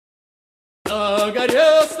На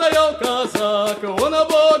горе стоял казак, он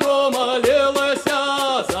Богу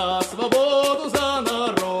молился за свободу, за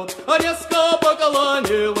народ, а резко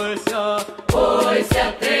поклонился.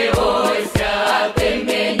 Ойся, ты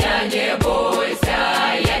меня не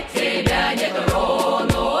бойся, я тебя не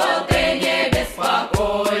трону, ты не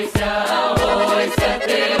беспокойся. Ойся,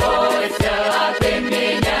 ты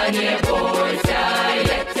меня не бойся,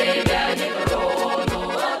 я тебя не трону,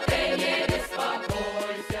 ты не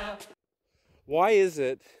беспокойся. Why is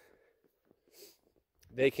it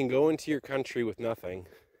they can go into your country with nothing,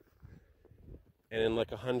 and in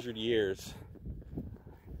like 100 years,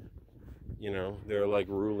 you know, they're like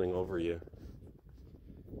ruling over you?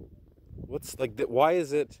 What's like that? Why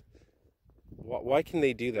is it? Why can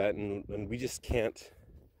they do that, and we just can't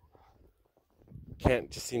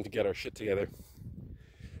just seem to get our shit together?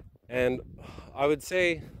 And I would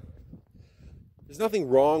say there's nothing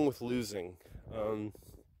wrong with losing.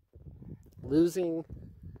 Losing,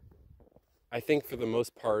 I think, for the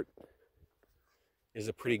most part, is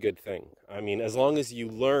a pretty good thing. I mean, as long as you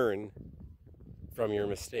learn from your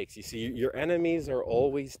mistakes. You see, your enemies are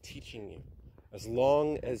always teaching you, as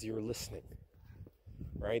long as you're listening,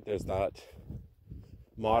 right? There's that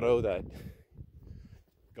motto that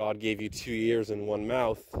God gave you 2 ears and 1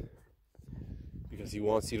 mouth because he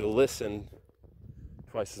wants you to listen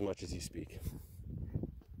twice as much as you speak.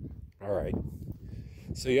 All right.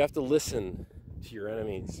 So you have to listen to your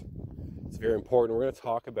enemies. It's very important. We're going to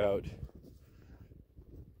talk about,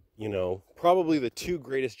 you know, probably the 2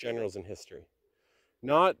 greatest generals in history.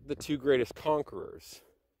 Not the 2 greatest conquerors.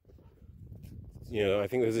 You know, I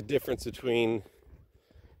think there's a difference between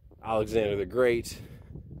Alexander the Great,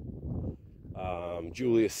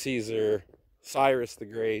 Julius Caesar, Cyrus the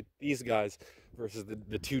Great, these guys, versus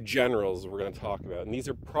the 2 generals we're going to talk about. And these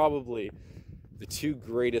are probably the 2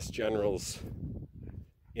 greatest generals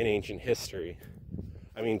in ancient history.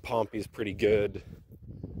 I mean, Pompey's pretty good.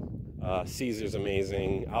 Caesar's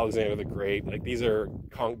amazing. Alexander the Great, like these are,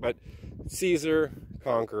 but Caesar,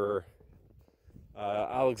 conqueror.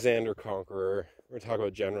 Alexander, conqueror. We're going to talk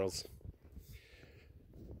about generals.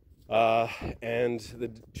 And the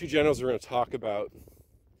 2 generals we're going to talk about,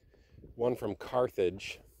 one from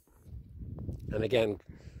Carthage. And again,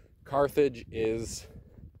 Carthage is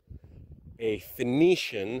a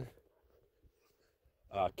Phoenician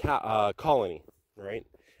colony, right?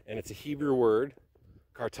 And it's a Hebrew word,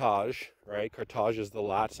 Carthage, right? Carthage is the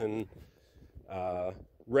Latin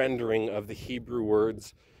rendering of the Hebrew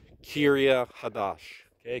words Kiria Hadash.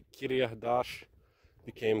 Okay, Kiria Hadash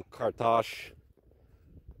became Carthage,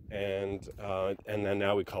 and then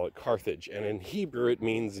now we call it Carthage. And in Hebrew, it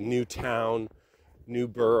means new town, new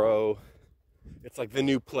borough. It's like the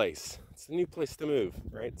new place. It's the new place to move,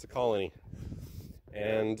 right? It's a colony,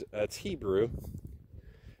 and it's Hebrew.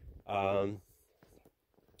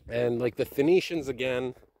 And like the Phoenicians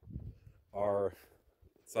again are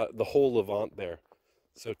the whole Levant there.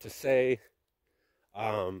 So to say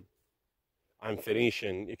I'm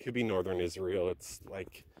Phoenician, it could be northern Israel. It's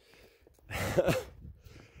like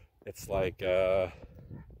it's like you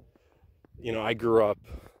know, I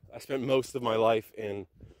spent most of my life in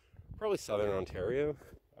probably southern Ontario,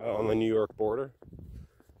 on the New York border,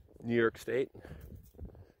 New York State.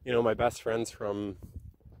 You know, my best friend's from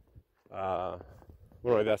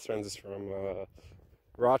one of my best friends is from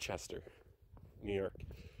Rochester, New York.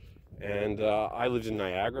 And I lived in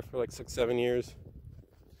Niagara for like 6-7 years.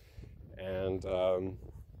 And,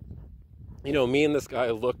 you know, me and this guy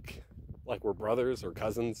look like we're brothers or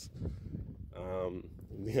cousins. You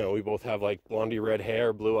know, we both have like blondie red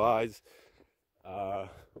hair, blue eyes.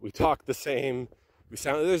 We talk the same.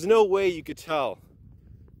 There's no way you could tell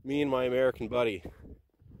me and my American buddy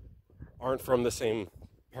aren't from the same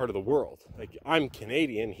part of the world. Like, I'm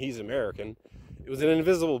Canadian, he's American. It was an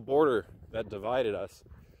invisible border that divided us.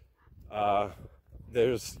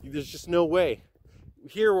 There's just no way.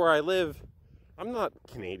 Here where I live, I'm not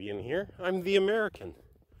Canadian here. I'm the American,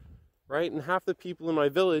 right? And half the people in my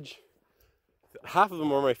village, half of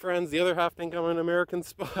them are my friends. The other half think I'm an American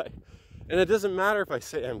spy. And it doesn't matter if I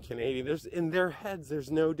say I'm Canadian. In their heads, there's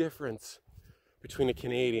no difference between a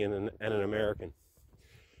Canadian and an American.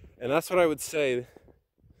 And that's what I would say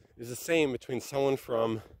is the same between someone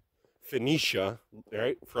from Phoenicia,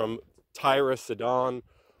 right, from Tyre, Sidon,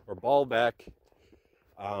 or Baalbek,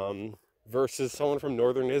 versus someone from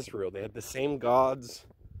northern Israel. They had the same gods,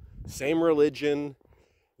 same religion.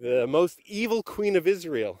 The most evil queen of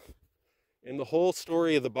Israel in the whole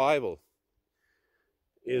story of the Bible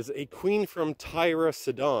is a queen from Tyre,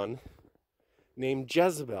 Sidon, named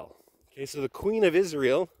Jezebel. Okay, so the queen of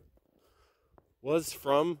Israel was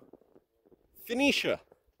from Phoenicia,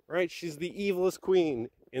 right? She's the evilest queen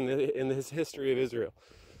in the history of Israel.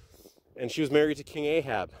 And she was married to King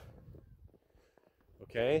Ahab.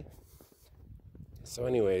 Okay? So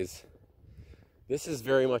anyways, this is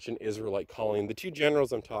very much an Israelite calling. The two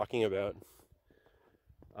generals I'm talking about,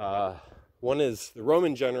 one is the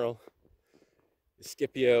Roman general,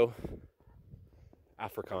 Scipio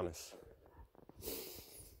Africanus.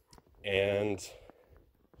 And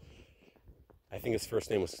I think his first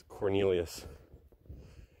name was Cornelius.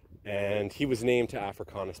 And he was named to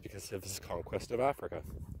Africanus because of his conquest of Africa.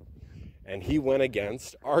 And he went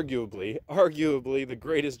against, arguably, the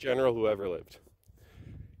greatest general who ever lived.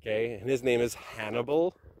 Okay, and his name is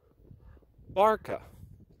Hannibal Barca.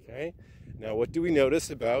 Okay, now what do we notice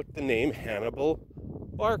about the name Hannibal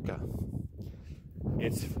Barca?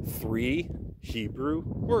 It's 3 Hebrew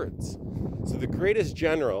words. So the greatest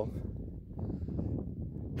general,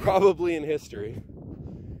 probably in history,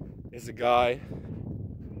 is a guy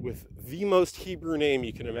with the most Hebrew name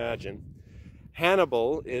you can imagine.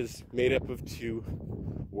 Hannibal is made up of 2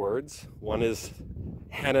 words. One is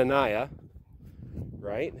Hananiah,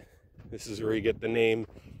 right? This is where you get the name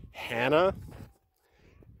Hannah,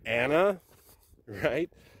 Anna, right?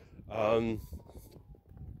 And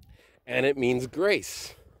it means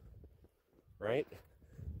grace, right?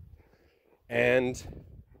 And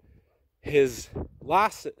his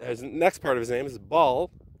next part of his name is Baal,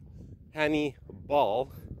 Hani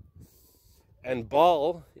Baal. And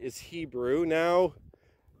Baal is Hebrew. Now,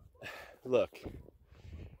 look,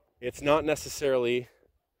 it's not necessarily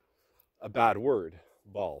a bad word,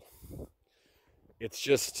 Baal. It's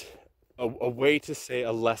just a way to say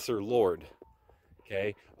a lesser lord,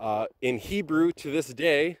 okay? In Hebrew, to this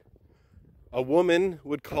day, a woman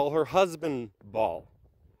would call her husband Baal,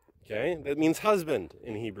 okay? That means husband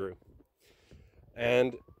in Hebrew.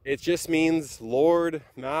 And it just means lord,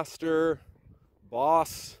 master,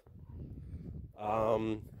 boss.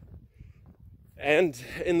 And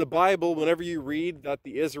in the Bible, whenever you read that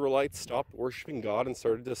the Israelites stopped worshiping God and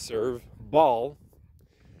started to serve Baal,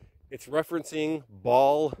 it's referencing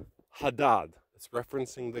Baal Hadad. It's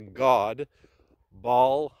referencing the god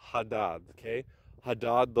Baal Hadad, okay?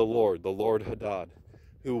 Hadad, the Lord Hadad,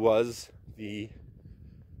 who was the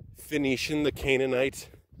Phoenician, the Canaanite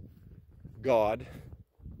god,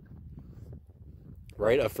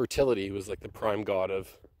 right, of fertility. He was like the prime god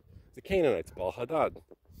of the Canaanites, Baal Hadad,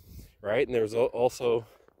 right? And there's also,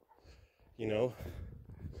 you know,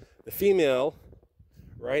 the female,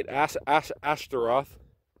 right, Ashtaroth,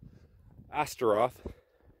 Astarte,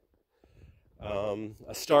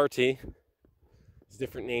 there's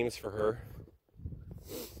different names for her.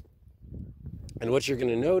 And what you're going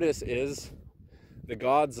to notice is the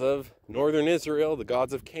gods of northern Israel, the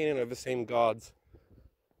gods of Canaan, are the same gods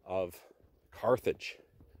of Carthage,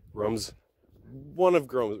 one of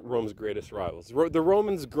Rome's greatest rivals. The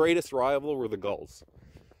Romans' greatest rival were the Gauls.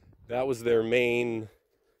 That was their main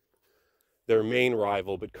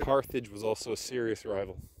rival, but Carthage was also a serious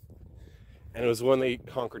rival. And it was when they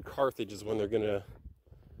conquered Carthage is when they're going to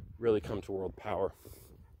really come to world power.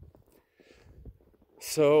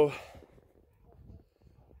 So,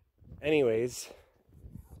 anyways,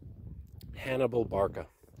 Hannibal Barca.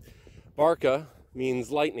 Barca means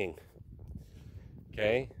lightning,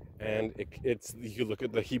 okay? And it's, you look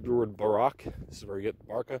at the Hebrew word barak, this is where you get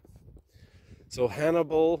Barca. So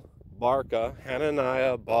Hannibal Barca,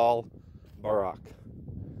 Hananiah, Baal, Barak.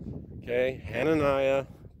 Okay, Hananiah,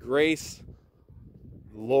 grace,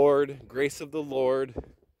 Lord, grace of the Lord,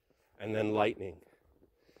 and then lightning.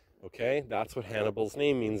 Okay, that's what Hannibal's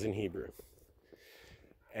name means in Hebrew.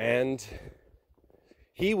 And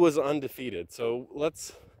he was undefeated. So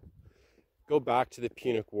let's go back to the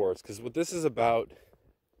Punic Wars, because what this is about,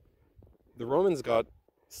 the Romans got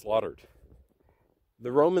slaughtered.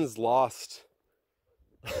 The Romans lost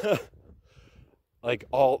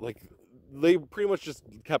they pretty much just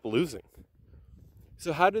kept losing.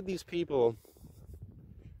 So how did these people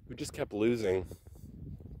who just kept losing,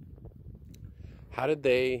 how did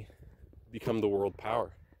they become the world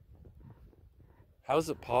power? How is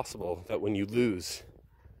it possible that when you lose,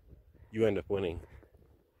 you end up winning?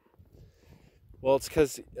 Well, it's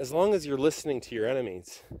because as long as you're listening to your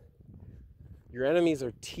enemies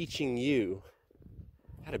are teaching you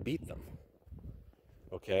how to beat them.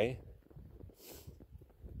 Okay?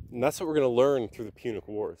 And that's what we're going to learn through the Punic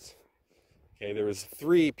Wars. Okay, there was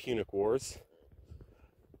 3 Punic Wars.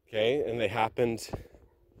 Okay, and they happened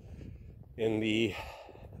in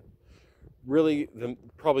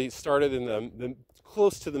probably started in the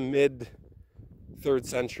close to the mid 3rd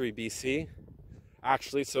century BC.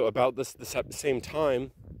 Actually, so about the same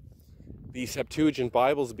time, the Septuagint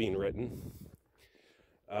Bible's being written.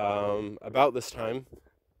 about this time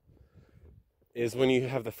is when you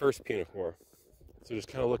have the first Punic War. So just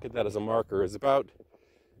kind of look at that as a marker. It's about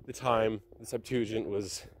the time the Septuagint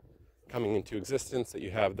was coming into existence that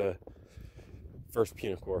you have the first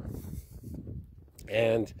Punic War.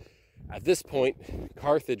 And at this point,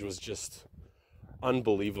 Carthage was just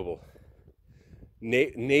unbelievable.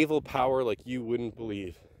 Naval power like you wouldn't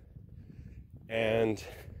believe. And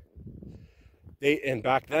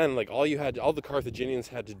back then, like all the Carthaginians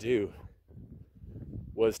had to do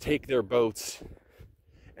was take their boats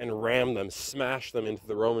and ram them, smash them into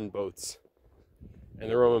the Roman boats. And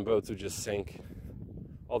the Roman boats would just sink.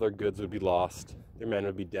 All their goods would be lost. Their men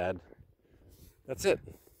would be dead. That's it.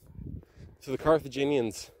 So the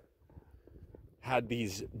Carthaginians had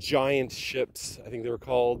these giant ships. I think they were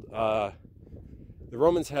called, the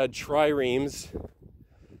Romans had triremes,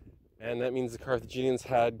 and that means the Carthaginians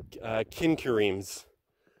had quinqueremes,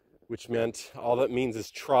 which meant, all that means is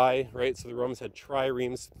tri, right? So the Romans had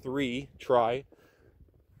triremes, 3 tri,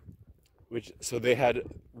 so they had,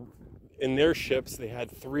 in their ships, they had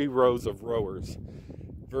 3 rows of rowers,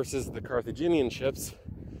 versus the Carthaginian ships,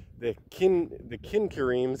 the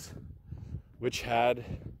quinqueremes, which had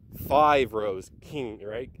 5 rows, king,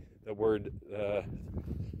 right? The word,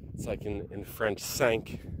 it's like in French,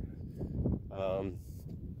 cinq,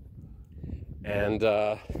 and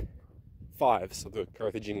 5, so the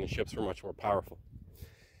Carthaginian ships were much more powerful.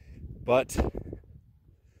 But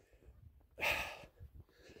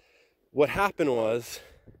what happened was,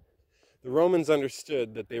 the Romans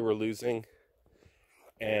understood that they were losing,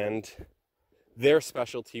 and their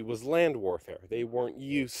specialty was land warfare. They weren't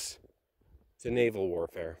used to naval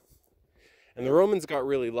warfare. And the Romans got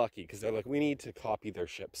really lucky because they're like, we need to copy their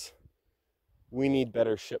ships. We need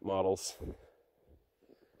better ship models.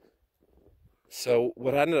 So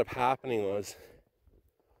what ended up happening was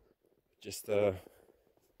just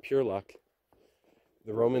pure luck.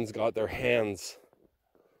 The Romans got their hands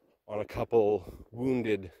on a couple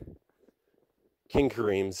wounded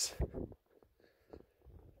quinqueremes,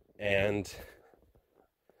 and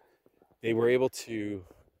they were able to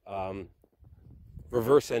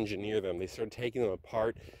reverse engineer them. They started taking them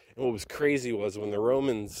apart, and what was crazy was when the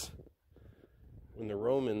Romans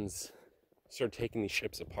started taking these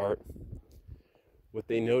ships apart, what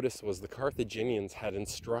they noticed was the Carthaginians had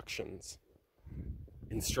instructions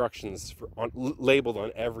labeled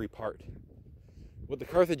on every part. What the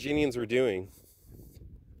Carthaginians were doing,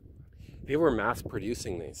 they were mass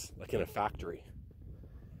producing these, like in a factory.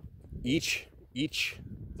 Each you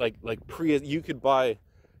could buy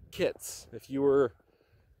kits if you were,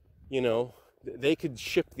 they could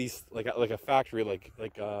ship these like a factory, like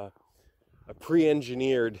a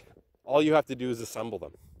pre-engineered. All you have to do is assemble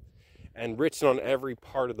them, and written on every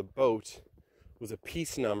part of the boat was a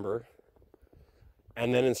piece number,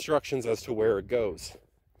 and then instructions as to where it goes.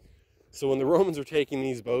 So when the Romans were taking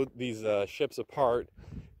these ships apart,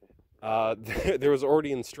 there was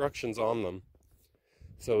already instructions on them.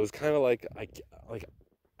 So it was kind of like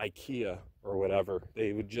IKEA or whatever.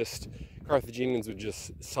 Carthaginians would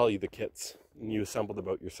just sell you the kits, and you assemble the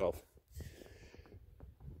boat yourself.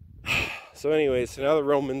 So anyways, so now the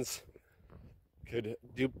Romans could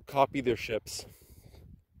copy their ships.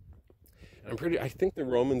 I think the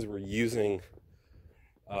Romans were using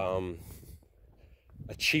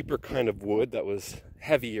a cheaper kind of wood that was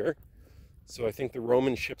heavier. So I think the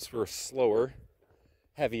Roman ships were slower,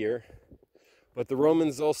 heavier. But the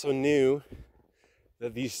Romans also knew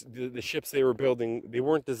that the ships they were building, they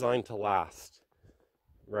weren't designed to last,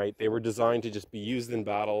 right? They were designed to just be used in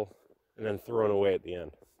battle and then thrown away at the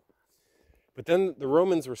end. But then the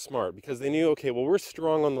Romans were smart because they knew, okay, well, we're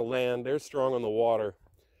strong on the land, they're strong on the water.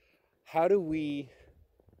 How do we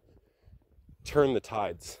turn the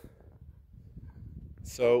tides?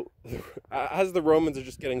 So as the Romans are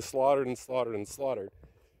just getting slaughtered and slaughtered and slaughtered,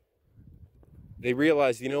 they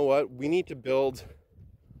realized, you know what, we need to build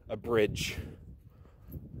a bridge,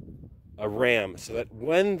 a ram, so that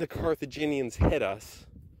when the Carthaginians hit us,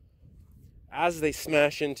 as they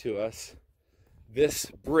smash into us, this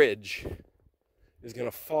bridge is going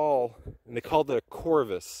to fall, and they called it a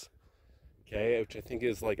corvus, okay, which I think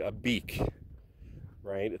is like a beak,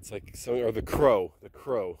 right? It's like something, or the crow,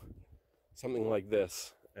 something like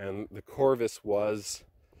this. And the corvus was,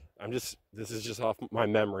 this is just off my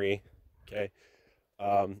memory, okay?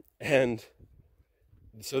 And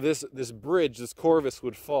so this bridge, this corvus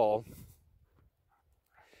would fall.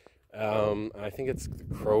 I think it's the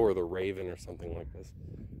crow or the raven or something like this.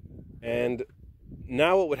 And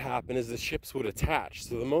now what would happen is the ships would attach.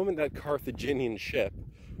 So the moment that Carthaginian ship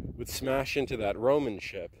would smash into that Roman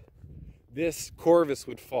ship, this corvus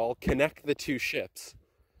would fall, connect the two ships,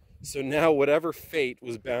 So now whatever fate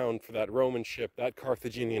was bound for that Roman ship, that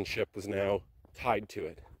Carthaginian ship was now tied to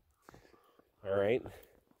it. All right?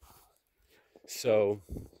 So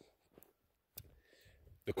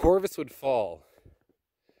the Corvus would fall.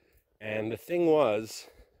 And the thing was,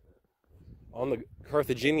 on the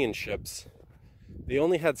Carthaginian ships, they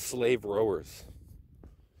only had slave rowers,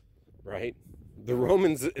 right? The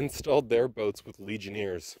Romans installed their boats with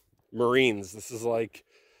legionnaires, Marines. This is like,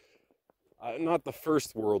 not the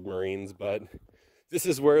first world Marines, but this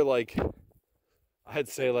is where, like, I'd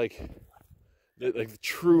say, like the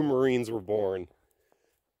true Marines were born.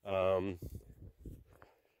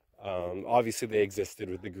 Obviously they existed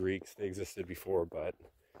with the Greeks, they existed before, but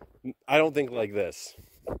I don't think like this.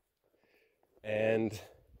 And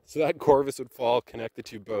so that Corvus would fall, connect the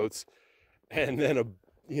two boats, and then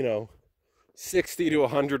 60 to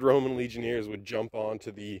 100 Roman legionnaires would jump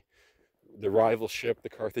onto the rival ship, the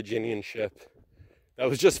Carthaginian ship, that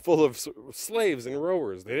was just full of slaves and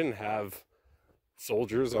rowers. They didn't have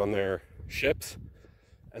soldiers on their ships,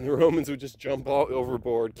 and the Romans would just jump all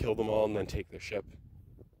overboard, kill them all, and then take their ship.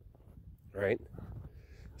 Right?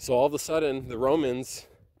 So all of a sudden, the Romans,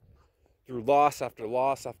 through loss after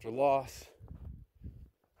loss after loss,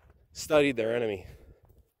 studied their enemy,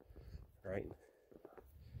 right?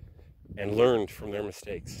 And learned from their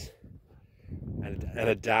mistakes and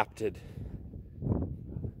adapted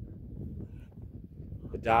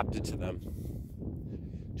to them,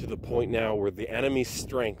 to the point now where the enemy's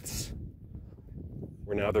strengths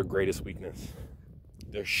were now their greatest weakness.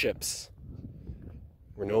 Their ships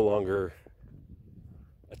were no longer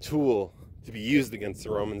a tool to be used against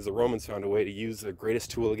the Romans. The Romans found a way to use their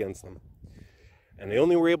greatest tool against them. And they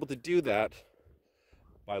only were able to do that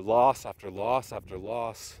by loss after loss after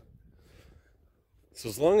loss. So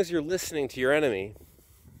as long as you're listening to your enemy's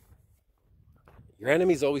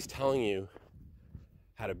always telling you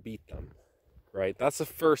how to beat them, right? That's the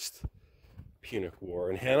first Punic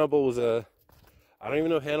War. And Hannibal was I don't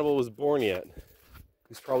even know if Hannibal was born yet. He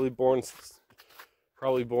was probably born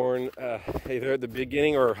either at the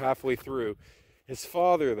beginning or halfway through. His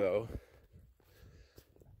father, though,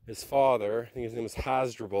 I think his name was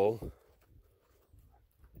Hasdrubal,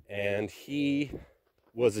 and he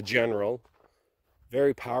was a general,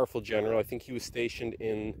 very powerful general. I think he was stationed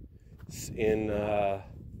in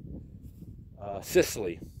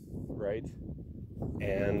Sicily, right?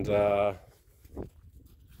 And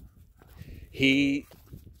he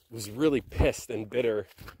was really pissed and bitter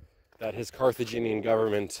that his Carthaginian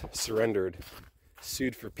government surrendered,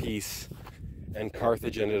 sued for peace, and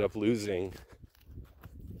Carthage ended up losing.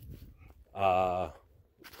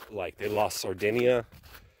 They lost Sardinia,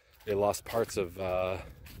 they lost parts of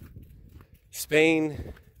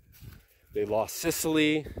Spain, they lost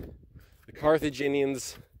Sicily. The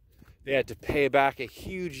Carthaginians, they had to pay back a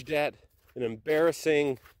huge debt, an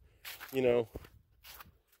embarrassing,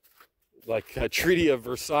 like a Treaty of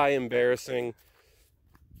Versailles embarrassing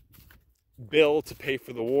bill to pay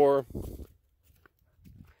for the war.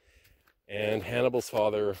 And Hannibal's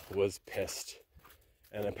father was pissed.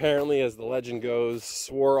 And apparently, as the legend goes,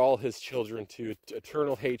 swore all his children to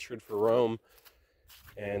eternal hatred for Rome.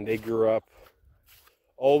 And they grew up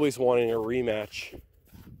always wanting a rematch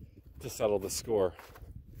to settle the score.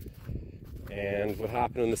 And what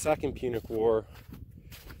happened in the Second Punic War,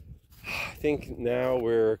 I think now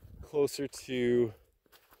we're closer to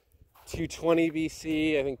 220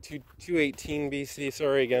 BC, I think 218 BC,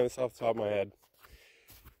 sorry again, it's off the top of my head.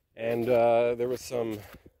 And there was some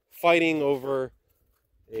fighting over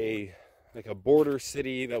a border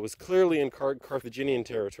city that was clearly in Carthaginian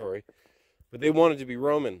territory, but they wanted to be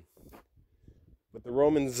Roman. But the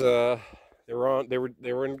Romans, they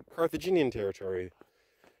were in Carthaginian territory,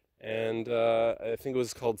 and I think it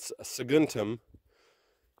was called Saguntum.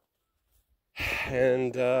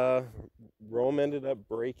 And Rome ended up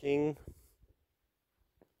breaking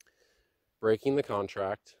the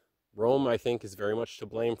contract. Rome, I think, is very much to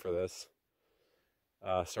blame for this,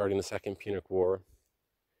 starting the Second Punic War.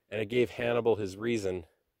 And it gave Hannibal his reason.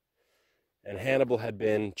 And Hannibal had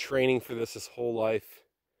been training for this his whole life.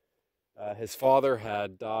 His father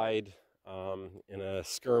had died in a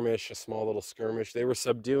skirmish, a small little skirmish. They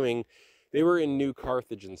were in New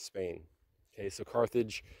Carthage in Spain. Okay, so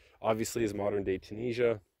Carthage obviously is modern-day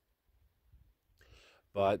Tunisia.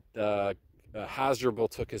 But Hasdrubal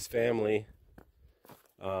took his family,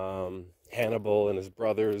 Hannibal and his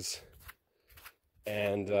brothers,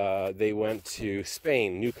 and they went to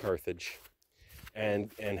Spain, New Carthage.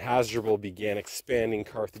 And Hasdrubal began expanding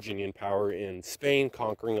Carthaginian power in Spain,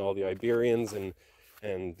 conquering all the Iberians and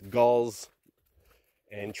Gauls,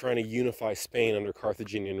 and trying to unify Spain under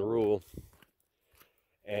Carthaginian rule.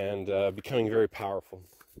 and becoming very powerful.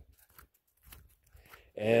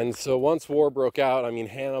 And so once war broke out, I mean,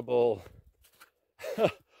 Hannibal,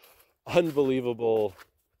 unbelievable,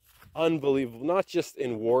 not just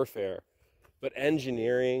in warfare, but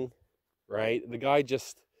engineering, right? The guy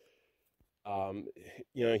just,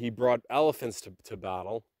 he brought elephants to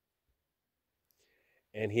battle.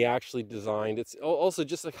 And he actually designed, it's also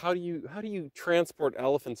just like, how do you transport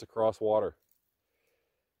elephants across water,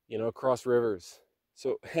 across rivers?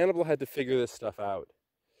 So Hannibal had to figure this stuff out,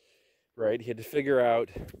 right? He had to figure out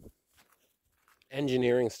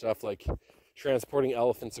engineering stuff like transporting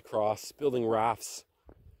elephants across, building rafts.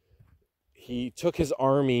 He took his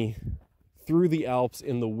army through the Alps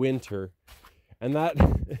in the winter, and that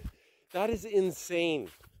is insane.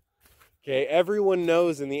 Okay, everyone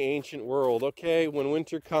knows in the ancient world, okay, when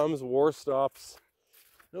winter comes, war stops.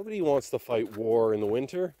 Nobody wants to fight war in the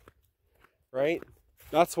winter, right?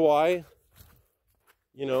 That's why,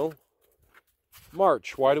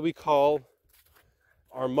 March. Why do we call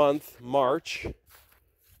our month March,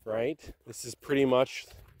 right?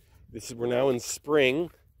 We're now in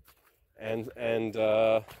spring, and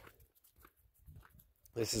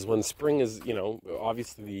this is when spring is,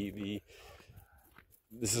 obviously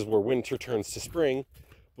this is where winter turns to spring.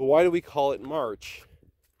 But why do we call it March?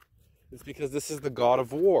 It's because this is the god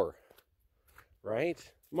of war, right?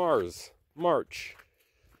 Mars, March.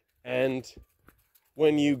 And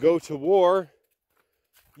when you go to war,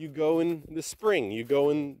 you go in the spring, you go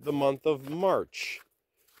in the month of March,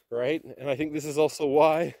 right? And I think this is also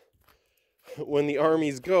why when the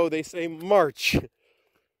armies go, they say march,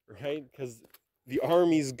 right? Because the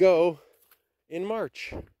armies go in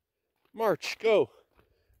March. March, go.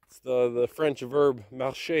 It's the French verb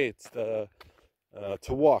marcher. It's the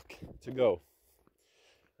to walk, to go.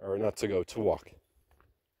 Or not to go, to walk.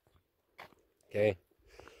 Okay?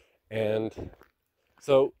 And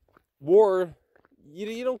so war,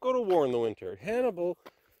 you don't go to war in the winter. Hannibal,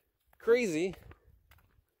 crazy,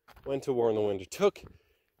 went to war in the winter. Took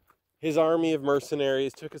his army of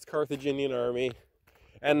mercenaries, took his Carthaginian army,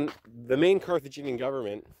 and the main Carthaginian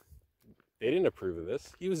government, they didn't approve of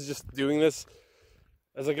this. He was just doing this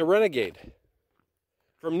as like a renegade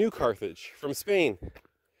from New Carthage, from Spain.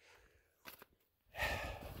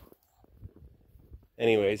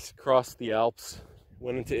 Anyways, crossed the Alps,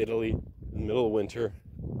 went into Italy in the middle of winter,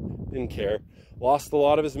 didn't care. Lost a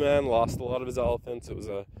lot of his men, lost a lot of his elephants. It was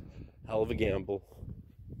a hell of a gamble.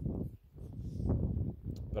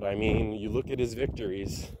 But I mean, you look at his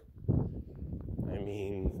victories, I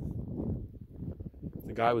mean,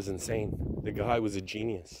 the guy was insane. The guy was a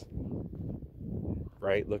genius.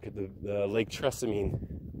 Right? Look at the Lake Trasimene.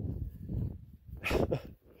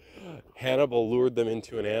 Hannibal lured them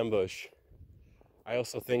into an ambush. I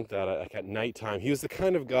also think that like at nighttime, he was the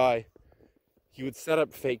kind of guy, he would set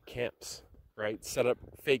up fake camps, right? Set up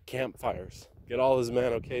fake campfires. Get all his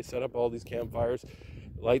men, okay, set up all these campfires,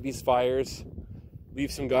 light these fires,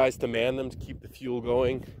 leave some guys to man them to keep the fuel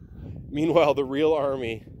going. Meanwhile, the real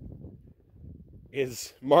army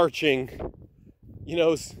is marching,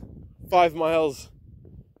 5 miles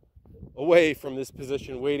away from this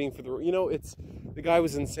position, waiting for the guy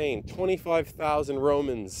was insane. 25,000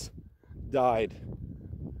 Romans died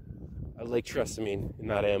at Lake Trasimene in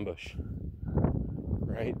that ambush,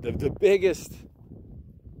 right? The biggest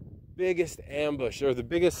ambush, or the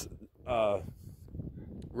biggest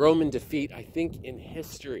Roman defeat, I think, in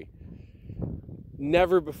history.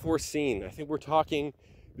 Never before seen. I think we're talking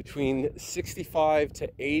between 65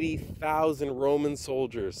 to 80,000 Roman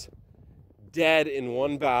soldiers dead in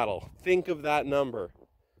one battle. Think of that number.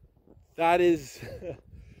 That is,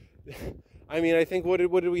 I mean, I think, what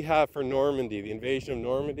did we have for Normandy? The invasion of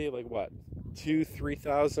Normandy, like what,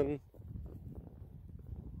 3,000?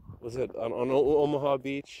 Was it on Omaha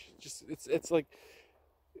Beach? Just, it's like,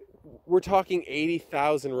 we're talking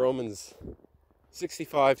 80,000 Romans,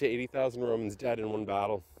 65 to 80,000 Romans dead in one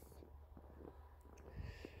battle.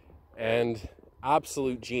 And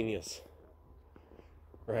absolute genius.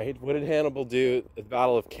 Right? What did Hannibal do at the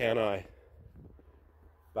Battle of Cannae?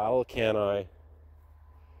 Battle of Cannae.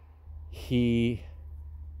 He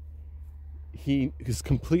was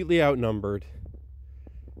completely outnumbered.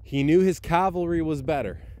 He knew his cavalry was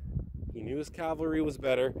better.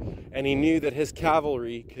 And he knew that his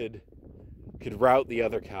cavalry could rout the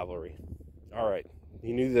other cavalry. All right.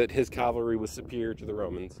 He knew that his cavalry was superior to the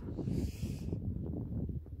Romans.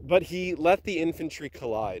 But he let the infantry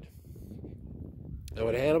collide. And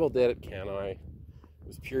what Hannibal did at Cannae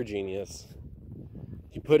was pure genius.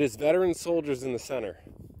 He put his veteran soldiers in the center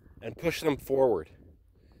and pushed them forward.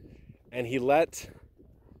 And he let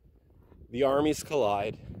the armies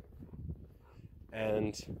collide.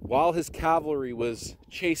 And while his cavalry was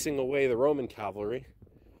chasing away the Roman cavalry,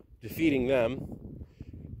 defeating them,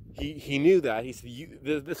 he knew that. He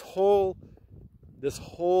said, this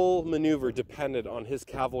whole maneuver depended on his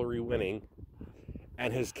cavalry winning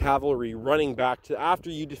and his cavalry running back to, after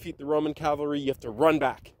you defeat the Roman cavalry, you have to run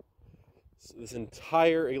back. So this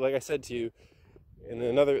entire, like I said to you in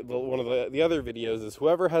one of the other videos, is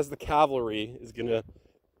whoever has the cavalry is going to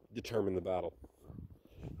determine the battle.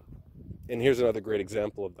 And here's another great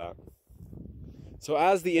example of that. So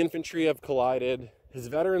as the infantry have collided, his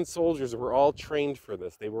veteran soldiers were all trained for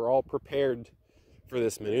this. They were all prepared for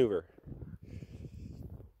this maneuver.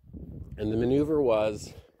 And the maneuver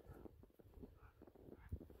was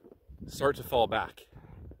start to fall back.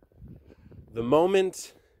 The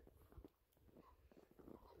moment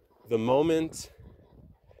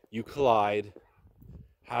you collide,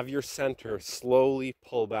 have your center slowly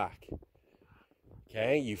pull back.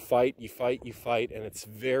 Okay, you fight, and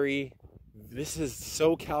this is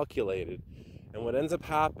so calculated. And what ends up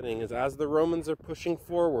happening is, as the Romans are pushing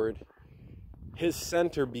forward, his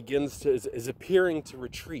center is appearing to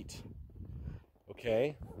retreat.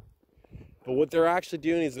 Okay? But what they're actually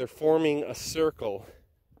doing is they're forming a circle.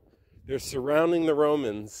 They're surrounding the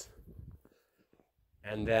Romans.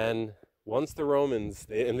 And then once the Romans,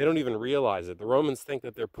 and they don't even realize it, the Romans think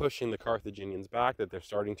that they're pushing the Carthaginians back, that they're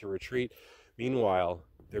starting to retreat. Meanwhile,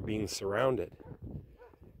 they're being surrounded.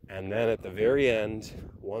 And then at the very end,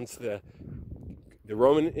 once the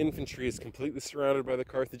Roman infantry is completely surrounded by the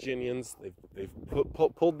Carthaginians, they've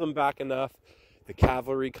pulled them back enough, the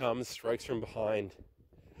cavalry comes, strikes from behind,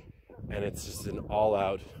 and it's just an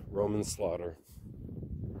all-out Roman slaughter.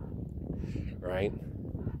 Right?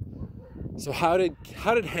 So how did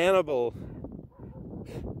Hannibal,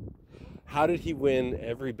 how did he win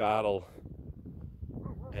every battle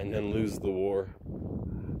and then lose the war?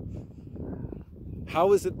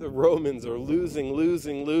 How is it the Romans are losing,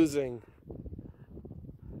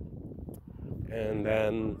 and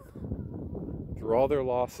then through all their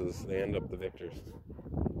losses, they end up the victors?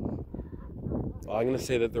 Well, I'm going to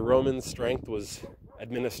say that the Roman strength was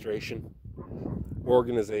administration,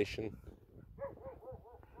 organization.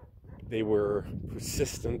 They were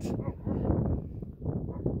persistent,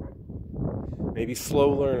 maybe slow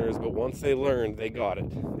learners, but once they learned, they got it.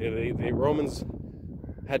 The Romans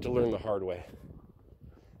had to learn the hard way.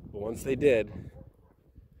 But once they did,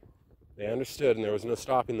 they understood, and there was no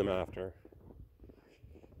stopping them after.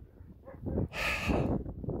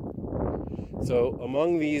 So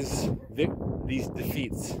among these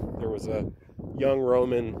defeats, there was a young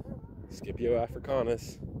Roman, Scipio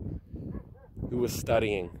Africanus, who was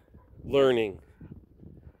studying, learning,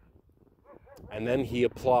 and then he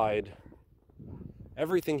applied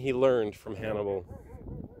everything he learned from Hannibal.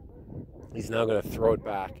 He's now going to throw it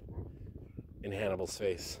back in Hannibal's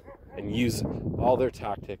face and use all their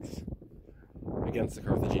tactics against the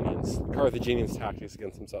Carthaginians. The Carthaginians' tactics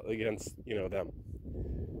against them.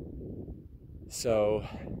 So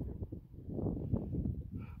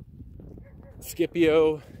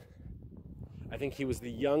Scipio, I think he was the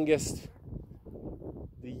youngest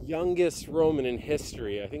Roman in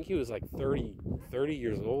history. I think he was like 30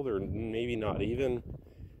 years old, or maybe not even.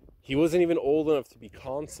 He wasn't even old enough to be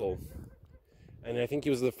consul. And I think he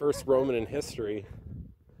was the first Roman in history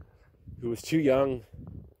who was too young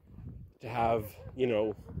to have,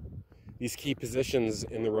 these key positions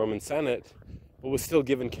in the Roman Senate, but was still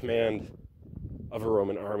given command of a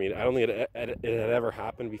Roman army. I don't think it had ever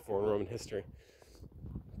happened before in Roman history.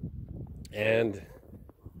 And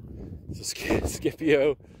so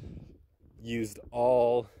Scipio used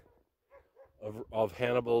all of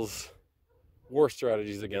Hannibal's war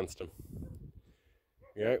strategies against him.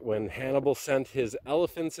 Right? When Hannibal sent his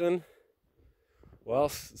elephants in, well,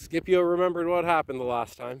 Scipio remembered what happened the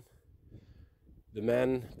last time. The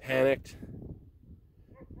men panicked,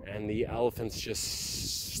 and the elephants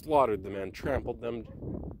just slaughtered the men, trampled them.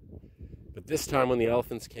 But this time when the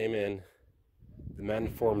elephants came in, the men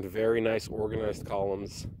formed very nice organized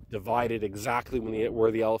columns, divided exactly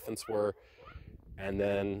where the elephants were, and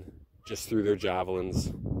then just threw their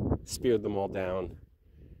javelins, speared them all down,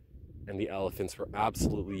 and the elephants were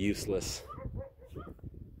absolutely useless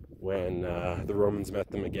when the Romans met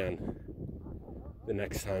them again the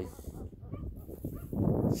next time.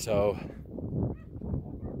 So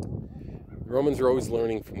the Romans were always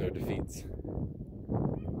learning from their defeats,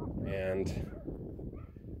 and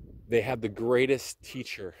they had the greatest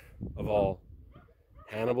teacher of all,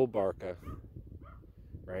 Hannibal Barca.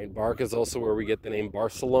 Right? Barca is also where we get the name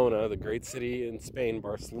Barcelona. The great city in Spain,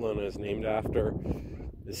 Barcelona, is named after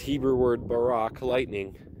this Hebrew word barak,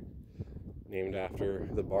 lightning, named after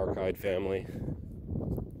the Barkide family.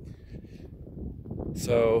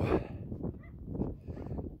 So,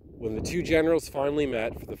 when the two generals finally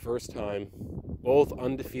met for the first time, both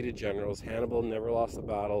undefeated generals, Hannibal never lost a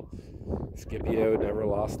battle, Scipio never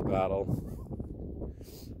lost a battle,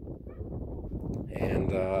 and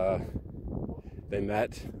they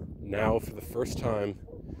met now for the first time.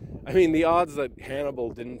 I mean, the odds that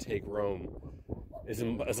Hannibal didn't take Rome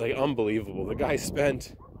is like unbelievable. The guy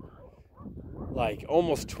spent like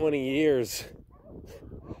almost 20 years,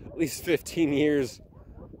 at least 15 years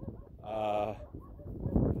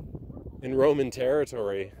in Roman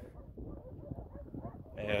territory,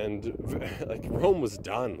 and like Rome was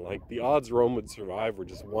done. Like the odds Rome would survive were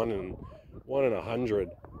just 1 in 100.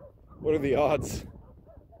 What are the odds?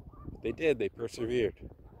 They did. They persevered,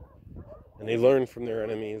 and they learned from their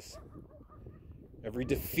enemies. Every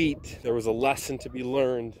defeat, there was a lesson to be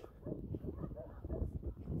learned.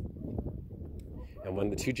 And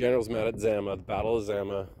when the two generals met at Zama, the Battle of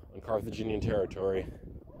Zama, on Carthaginian territory,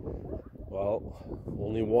 well,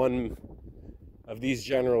 only one of these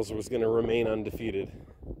generals was going to remain undefeated.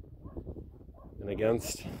 And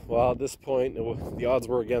against, well, at this point, the odds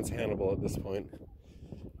were against Hannibal at this point.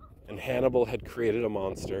 And Hannibal had created a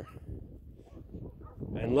monster.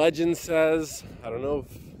 And legend says, I don't know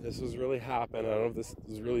if this was really happened, I don't know if this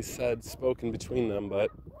was really spoken between them, but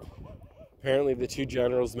apparently the two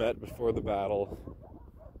generals met before the battle.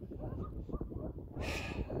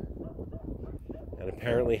 And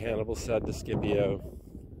apparently Hannibal said to Scipio,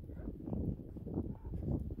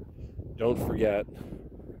 "Don't forget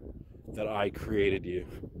that I created you."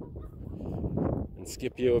 And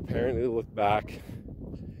Scipio apparently looked back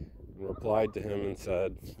and replied to him and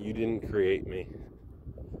said, "You didn't create me,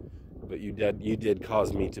 but you did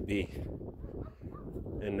cause me to be,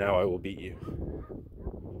 and now I will beat you."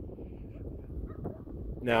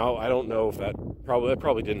 Now, I don't know if that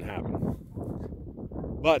probably didn't happen,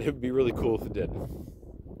 but it would be really cool if it did.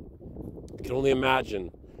 You can only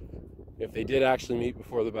imagine, if they did actually meet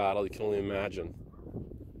before the battle, you can only imagine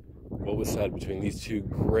what was said between these two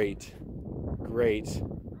great,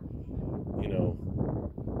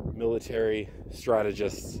 military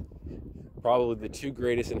strategists, probably the two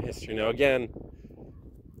greatest in history. Now again,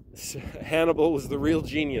 Hannibal was the real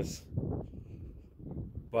genius,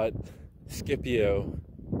 but Scipio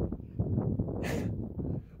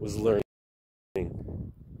was learning,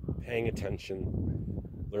 paying attention,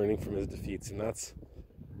 learning from his defeats, and that's,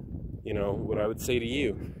 what I would say to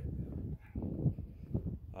you.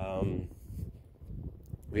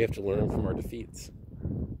 We have to learn from our defeats.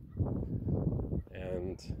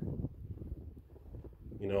 And,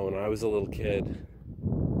 when I was a little kid,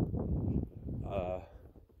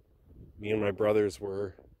 me and my brothers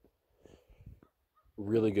were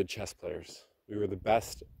really good chess players. We were the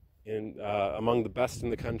best among the best in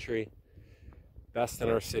the country, best in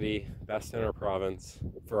our city, best in our province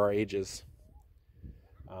for our ages.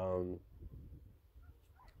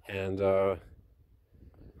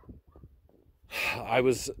 I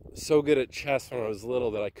was so good at chess when I was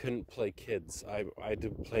little that I couldn't play kids. I had to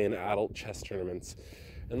play in adult chess tournaments.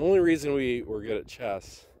 And the only reason we were good at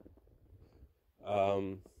chess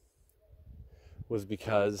was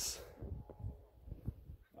because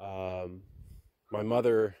my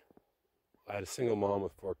mother, I had a single mom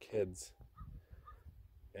with 4 kids,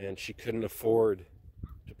 and she couldn't afford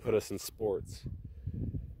to put us in sports.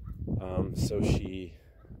 So she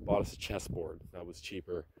bought us a chessboard that was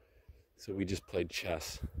cheaper. So we just played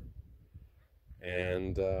chess.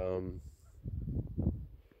 And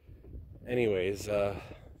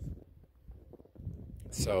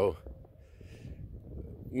so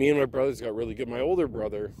me and my brothers got really good. My older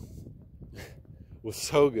brother was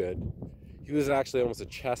so good. He was actually almost a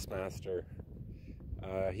chess master.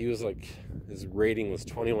 He was like, his rating was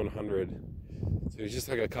 2100. So he was just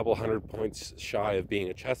like a couple 100 points shy of being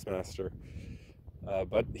a chess master.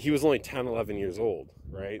 But he was only 10, 11 years old,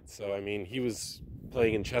 right? So, I mean, he was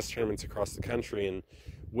playing in chess tournaments across the country and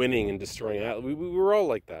winning and destroying. We were all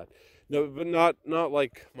like that. No, but not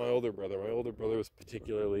like my older brother. My older brother was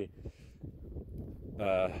particularly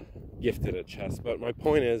gifted at chess. But my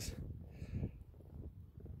point is,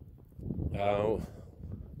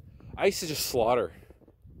 I used to just slaughter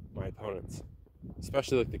my opponents,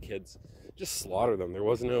 especially like the kids. Just slaughter them. There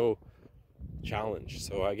was no challenge.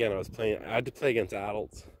 So again, I had to play against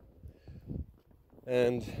adults.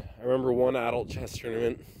 And I remember one adult chess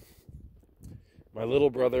tournament, my little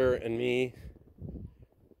brother and me,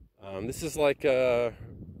 this is like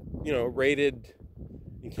rated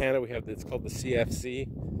in Canada. We have, it's called the CFC,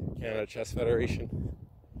 Canada Chess Federation.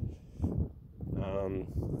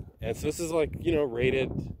 And so this is like,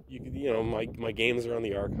 rated, You know, my games are on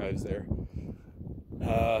the archives there.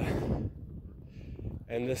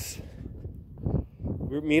 And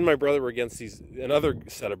me and my brother were against another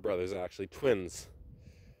set of brothers, actually, twins.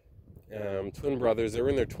 Twin brothers. They were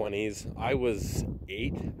in their 20s. I was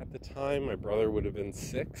 8 at the time. My brother would have been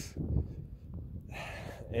 6.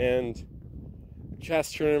 And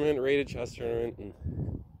rated chess tournament, and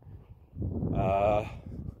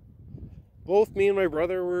both me and my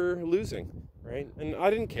brother were losing, right? And I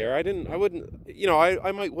didn't care. I wouldn't, you know,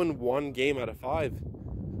 I might win 1 game out of 5.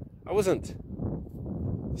 I wasn't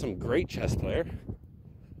some great chess player.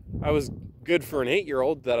 I was good for an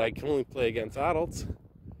 8-year-old that I can only play against adults.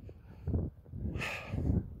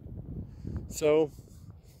 So,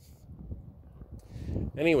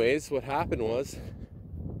 anyways, what happened was,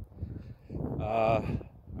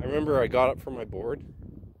 I remember I got up from my board,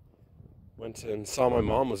 went and saw my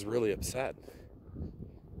mom was really upset.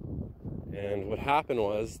 And what happened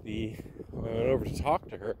was, when I went over to talk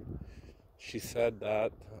to her, she said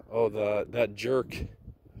that, that jerk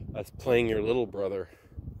that's playing your little brother,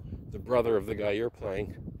 the brother of the guy you're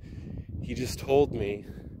playing, he just told me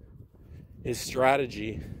his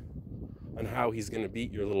strategy on how he's going to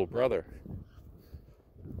beat your little brother.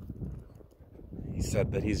 He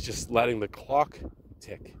said that he's just letting the clock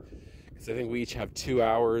tick, because I think we each have 2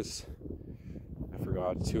 hours, I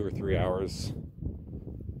forgot, 2 or 3 hours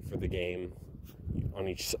for the game on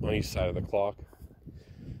each side of the clock.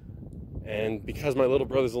 And because my little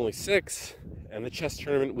brother's only 6 and the chess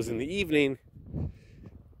tournament was in the evening,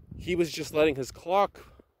 he was just letting his clock,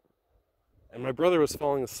 and my brother was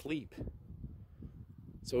falling asleep.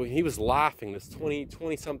 So he was laughing. This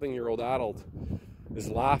 20-something-year-old adult is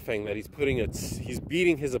laughing that he's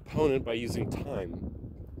beating his opponent by using time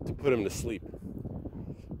to put him to sleep.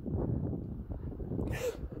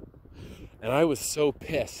 And I was so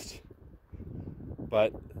pissed.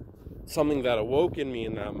 But something that awoke in me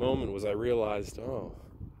in that moment was I realized, oh,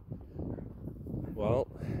 well,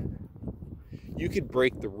 you could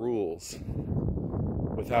break the rules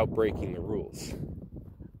without breaking the rules,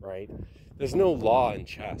 right? There's no law in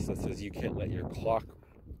chess that says you can't let your clock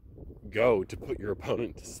go to put your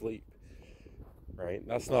opponent to sleep, right?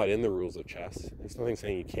 That's not in the rules of chess. There's nothing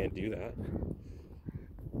saying you can't do that.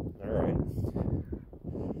 All right.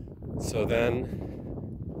 So then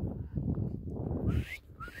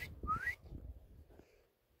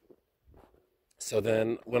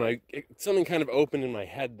when something kind of opened in my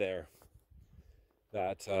head there,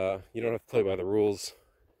 that you don't have to play by the rules.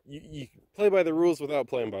 You play by the rules without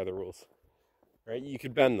playing by the rules, right? You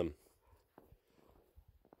could bend them.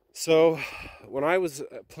 So when I was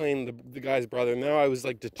playing the guy's brother, now I was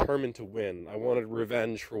like determined to win. I wanted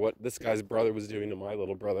revenge for what this guy's brother was doing to my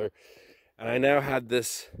little brother. And I now had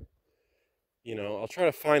this, you know, I'll try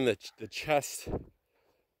to find the chest.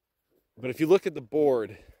 But if you look at the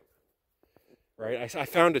board, right, I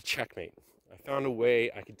found a checkmate. I found a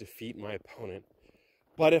way I could defeat my opponent.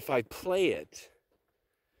 But if I play it,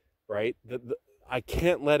 right, I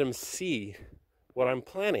can't let him see what I'm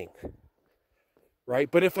planning,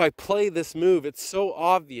 right? But if I play this move, it's so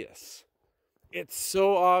obvious. It's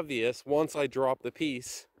so obvious once I drop the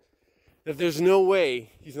piece that there's no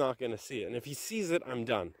way he's not going to see it. And if he sees it, I'm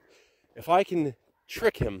done. If I can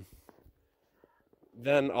trick him,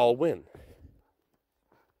 then I'll win.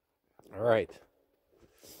 All right.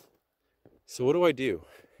 So what do?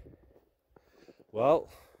 Well,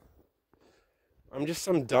 I'm just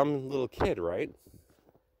some dumb little kid, right?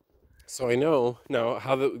 So I know now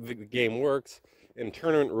how the game works in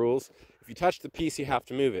tournament rules. If you touch the piece, you have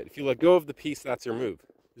to move it. If you let go of the piece, that's your move.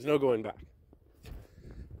 There's no going back,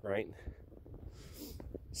 right?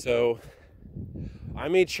 So I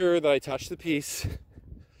made sure that I touched the piece,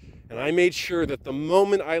 and I made sure that the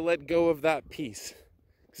moment I let go of that piece,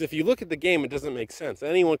 because if you look at the game, it doesn't make sense.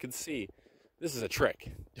 Anyone could see this is a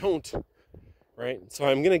trick. Don't. Right? So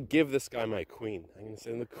I'm going to give this guy my queen. I'm going to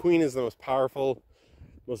say the queen is the most powerful,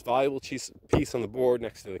 most valuable piece on the board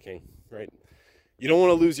next to the king. Right? You don't want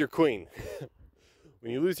to lose your queen.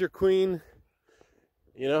 When you lose your queen,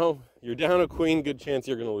 you know, you're down a queen, good chance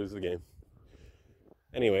you're going to lose the game.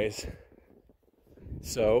 Anyways,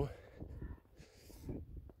 so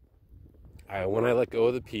when I let go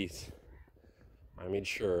of the piece, I made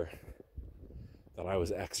sure that I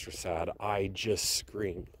was extra sad. I just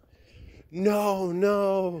screamed,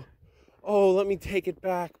 No. Oh, let me take it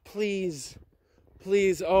back, please.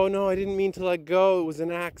 Please. Oh, no, I didn't mean to let go. It was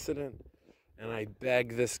an accident. And I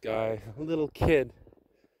begged this guy, a little kid,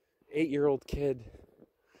 8-year-old kid,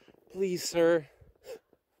 please, sir.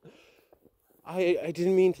 I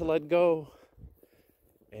didn't mean to let go.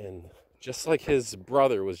 And just like his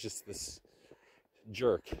brother was just this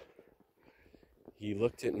jerk, he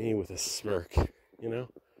looked at me with a smirk, you know,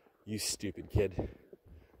 you stupid kid.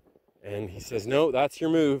 And he says, no, that's your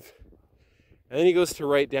move. And then he goes to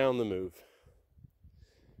write down the move,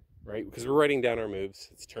 right? Because we're writing down our moves.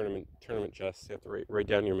 It's tournament chess. You have to write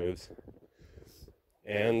down your moves.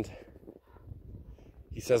 And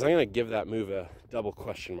he says, I'm going to give that move a double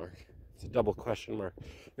question mark. It's a double question mark.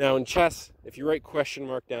 Now in chess, if you write question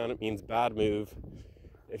mark down, it means bad move.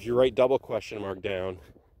 If you write double question mark down,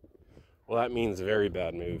 well, that means very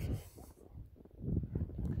bad move.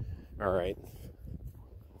 All right.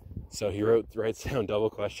 So he writes down double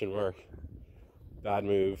question mark, bad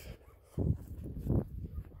move.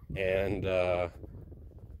 And then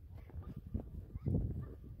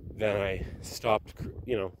I stopped,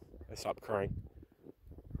 I stopped crying.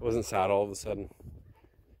 I wasn't sad all of a sudden.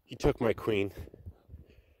 He took my queen.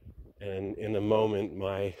 And in a moment,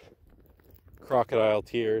 my crocodile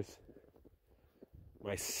tears,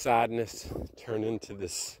 my sadness turned into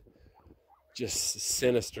this just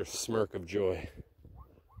sinister smirk of joy.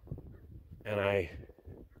 And I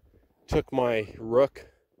took my rook,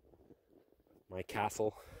 my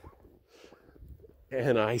castle,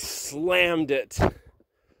 and I slammed it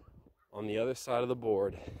on the other side of the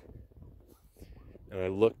board. And I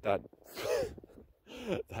looked that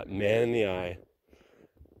man in the eye.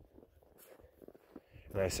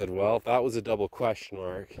 And I said, well, if that was a double question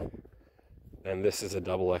mark, then this is a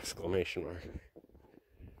double exclamation mark.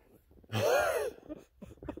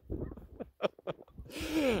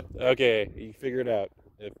 Okay, you figure it out.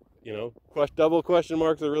 If, double question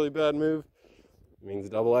marks are a really bad move, it means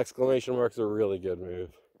double exclamation marks are a really good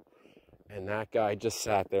move. And that guy just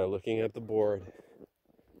sat there looking at the board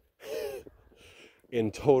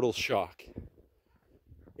in total shock.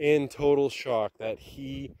 In total shock that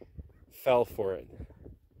he fell for it.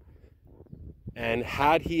 And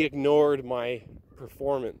had he ignored my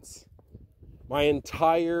performance, my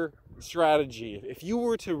entire strategy, if you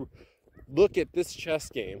were to look at this chess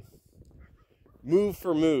game, move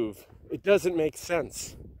for move, it doesn't make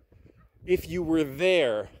sense. If you were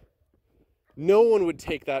there, no one would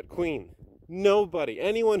take that queen. Nobody.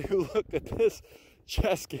 Anyone who looked at this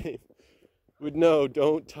chess game would know,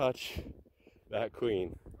 don't touch that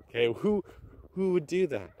queen. Okay, who would do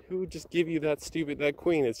that? Who would just give you that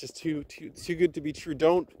queen? It's just too good to be true.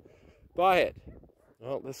 Don't buy it.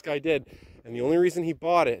 Well, this guy did. And the only reason he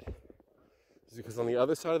bought it is because on the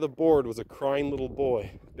other side of the board was a crying little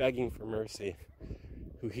boy begging for mercy,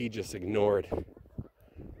 who he just ignored.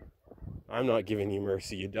 I'm not giving you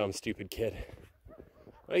mercy, you dumb, stupid kid.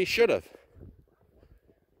 Well, he should have.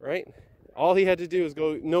 Right? All he had to do was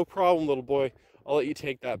go, no problem, little boy. I'll let you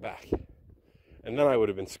take that back. And then I would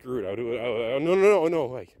have been screwed. No.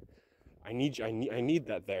 Like, I need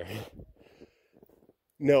that there.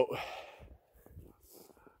 No.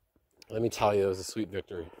 Let me tell you, it was a sweet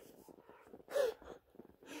victory.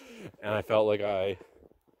 And I felt like I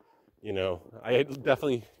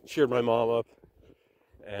definitely cheered my mom up.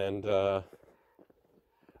 And I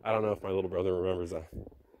don't know if my little brother remembers that.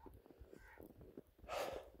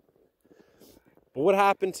 But what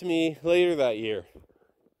happened to me later that year?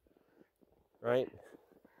 Right?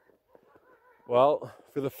 Well,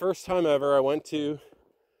 for the first time ever, I went to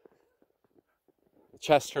a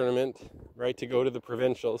chess tournament, right, to go to the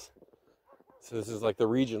provincials. So this is like the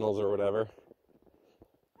regionals or whatever.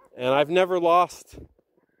 And I've never lost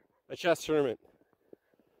a chess tournament.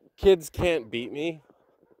 Kids can't beat me.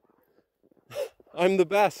 I'm the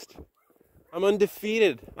best. I'm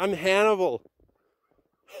undefeated. I'm Hannibal.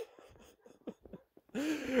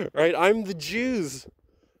 Right? I'm the Jews.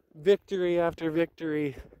 Victory after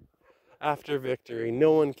victory after victory.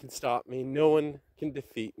 No one can stop me. No one can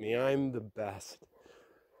defeat me. I'm the best.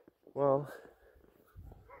 Well,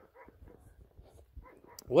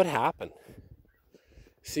 what happened?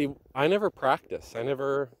 See, I never practiced.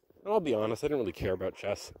 I'll be honest, I didn't really care about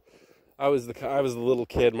chess. I was the little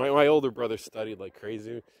kid. My older brother studied like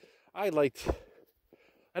crazy. I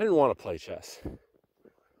didn't want to play chess.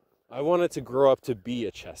 I wanted to grow up to be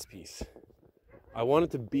a chess piece. I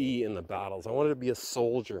wanted to be in the battles. I wanted to be a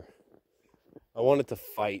soldier. I wanted to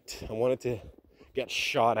fight. I wanted to get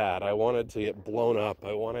shot at. I wanted to get blown up.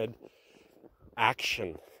 I wanted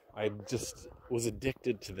action. I just was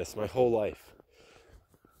addicted to this my whole life.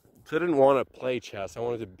 So I didn't want to play chess. I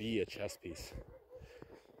wanted to be a chess piece.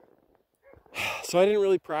 So I didn't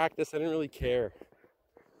really practice. I didn't really care.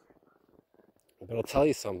 But I'll tell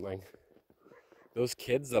you something. Those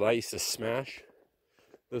kids that I used to smash,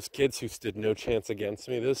 those kids who stood no chance against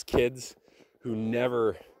me, those kids who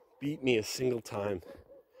never beat me a single time.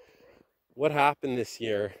 What happened this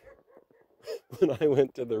year when I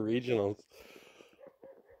went to the regionals?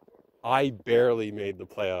 I barely made the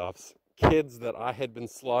playoffs. Kids that I had been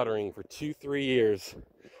slaughtering for 2-3 years,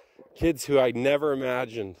 kids who I never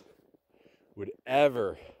imagined would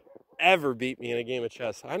ever beat me in a game of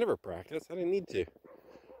chess. I never practiced. I didn't need to.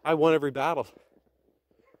 I won every battle.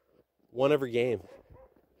 Won every game.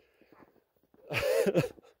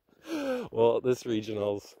 Well, this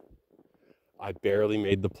regionals, I barely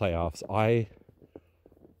made the playoffs. I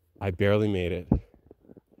barely made it.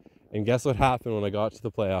 And guess what happened when I got to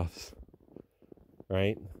the playoffs?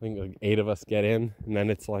 Right? I think like 8 of us get in, and then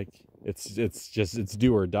it's like it's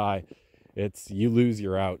do or die. It's you lose,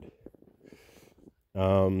 you're out.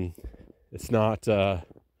 It's not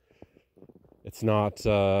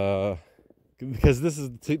because this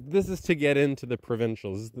is to get into the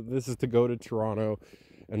provincials. This is to go to Toronto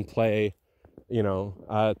and play, you know,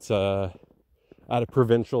 at a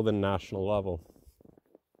provincial then national level.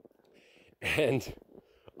 And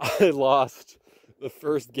I lost the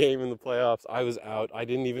first game in the playoffs. I was out. I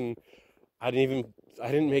didn't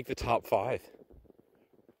make the top 5.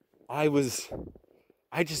 I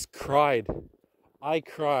just cried. I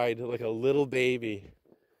cried like a little baby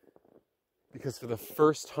because for the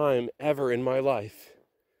first time ever in my life,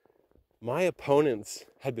 my opponents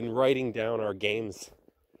had been writing down our games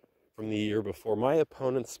from the year before. My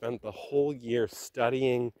opponents spent the whole year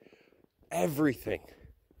studying everything.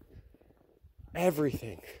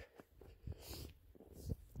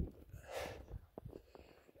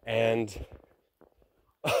 And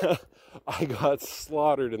I got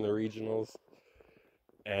slaughtered in the regionals.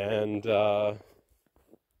 And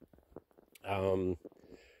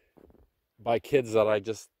by kids that I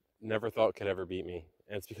just never thought could ever beat me.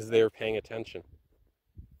 And it's because they were paying attention,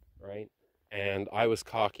 right? And I was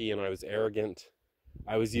cocky and I was arrogant.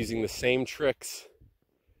 I was using the same tricks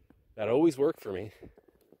that always worked for me.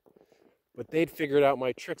 But they'd figured out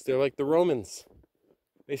my tricks. They're like the Romans.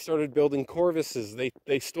 They started building corvuses.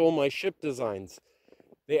 They stole my ship designs.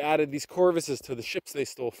 They added these corvuses to the ships they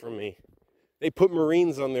stole from me. They put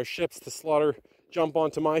Marines on their ships to jump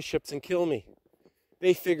onto my ships and kill me.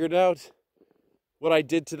 They figured out what I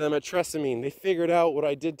did to them at Tressamine. They figured out what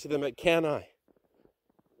I did to them at Cannae.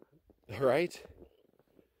 All right?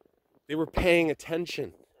 They were paying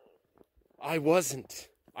attention. I wasn't.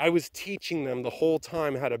 I was teaching them the whole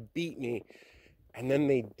time how to beat me. And then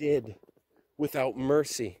they did without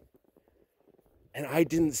mercy. And I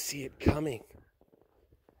didn't see it coming.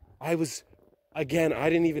 I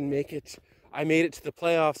didn't even make it. I made it to the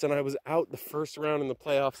playoffs and I was out the first round in the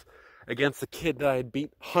playoffs against a kid that I had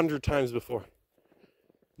beat 100 times before.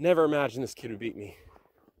 Never imagined this kid would beat me.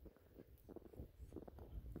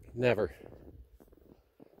 Never.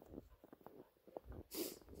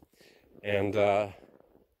 And that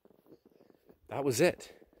was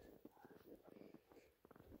it.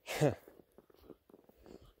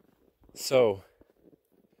 So,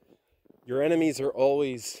 your enemies are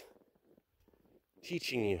always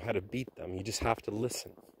teaching you how to beat them. You just have to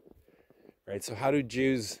listen. Right? So how do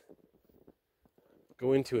Jews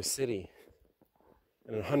go into a city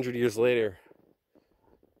and 100 years later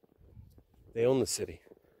they own the city?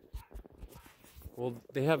 Well,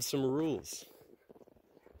 they have some rules.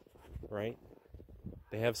 Right?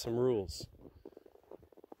 They have some rules.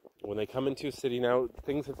 When they come into a city now,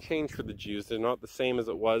 things have changed for the Jews. They're not the same as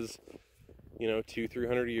it was,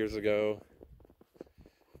 200-300 years ago.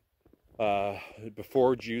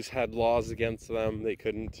 Before, Jews had laws against them. They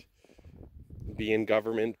couldn't be in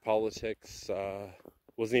government, politics.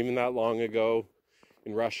 Wasn't even that long ago.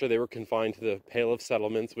 In Russia, they were confined to the Pale of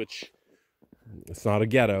Settlements, which it's not a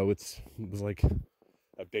ghetto. It was like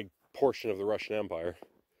a big portion of the Russian Empire.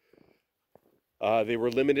 They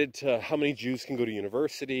were limited to how many Jews can go to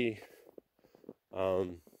university. There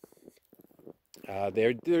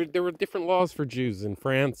were different laws for Jews in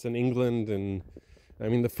France and England, and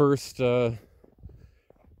the first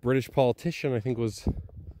British politician, I think, was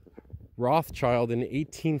Rothschild in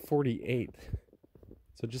 1848.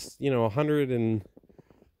 So just, 100 and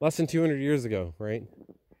less than 200 years ago, right?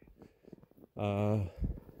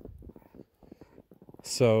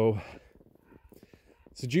 So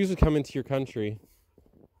Jews would come into your country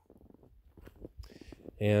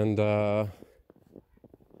and they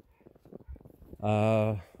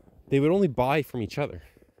would only buy from each other.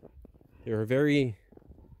 They were very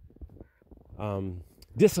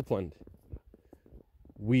disciplined.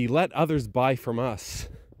 We let others buy from us,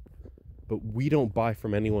 but we don't buy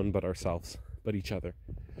from anyone but ourselves, but each other.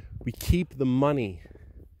 We keep the money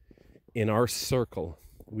in our circle.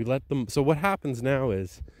 We let them. So what happens now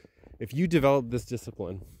is, if you develop this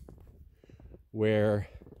discipline where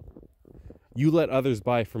you let others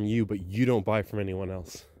buy from you, but you don't buy from anyone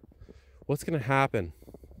else, what's going to happen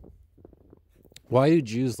Why do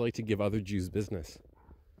Jews like to give other Jews business?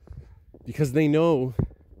 Because they know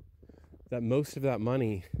that most of that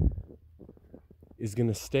money is going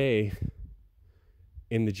to stay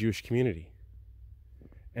in the Jewish community.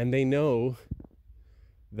 And they know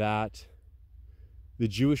that the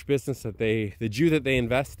Jewish business the Jew that they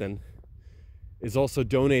invest in is also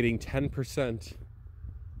donating 10%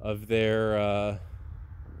 of their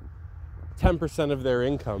 10% of their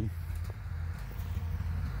income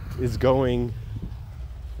is going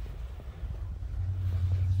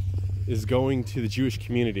to the Jewish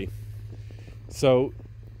community. So,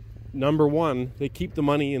 number one, they keep the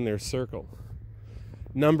money in their circle.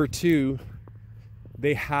 Number two,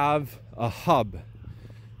 they have a hub.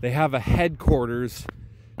 They have a headquarters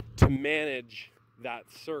to manage that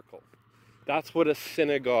circle. That's what a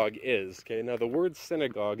synagogue is. Okay, now the word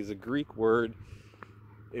synagogue is a Greek word.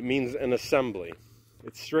 It means an assembly.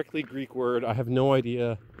 It's strictly Greek word. I have no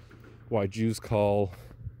idea why Jews call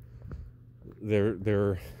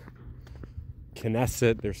their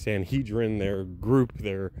Knesset, their Sanhedrin, their group,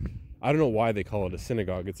 I don't know why they call it a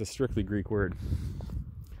synagogue. It's a strictly Greek word.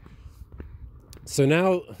 So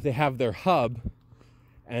now they have their hub,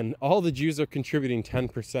 and all the Jews are contributing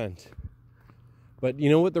 10%. But you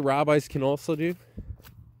know what the rabbis can also do?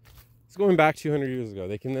 It's going back 200 years ago.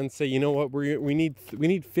 They can then say, you know what, we need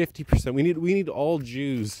 50%. We need all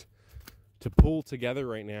Jews to pull together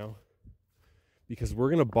right now, because we're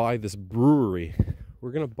going to buy this brewery.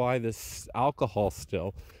 We're going to buy this alcohol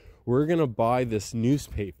still. We're going to buy this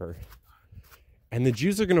newspaper. And the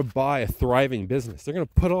Jews are going to buy a thriving business. They're going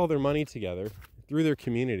to put all their money together through their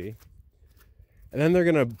community. And then they're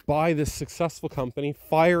going to buy this successful company,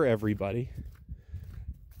 fire everybody,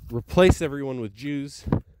 replace everyone with Jews,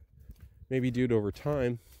 maybe do it over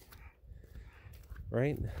time,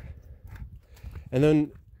 right? And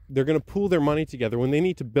then they're going to pool their money together. When they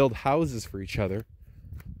need to build houses for each other,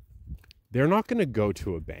 they're not going to go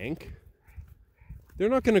to a bank. They're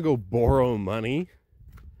not going to go borrow money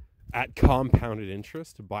at compounded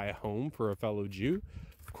interest to buy a home for a fellow Jew.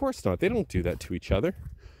 Of course not. They don't do that to each other.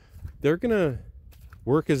 They're going to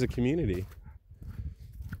work as a community.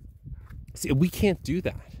 See, we can't do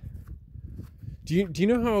that. Do you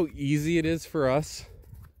know how easy it is for us,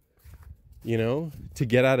 to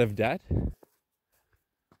get out of debt?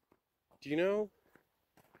 Do you know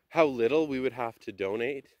how little we would have to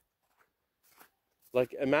donate?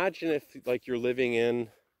 Like, imagine if, you're living in,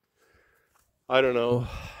 I don't know,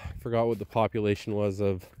 I forgot what the population was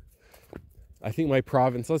of, I think my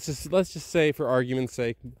province, let's just say, for argument's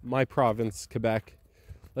sake, my province, Quebec,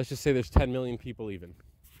 let's just say there's 10 million people even.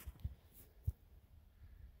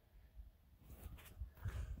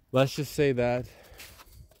 Let's just say that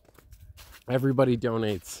everybody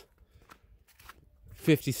donates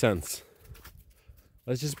 50 cents.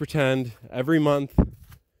 Let's just pretend every month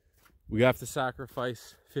we have to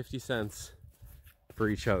sacrifice 50 cents for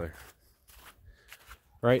each other.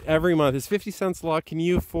 Right? Every month. Is 50 cents a lot? Can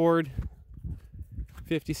you afford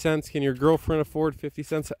 50 cents? Can your girlfriend afford 50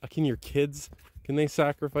 cents? Can your kids, can they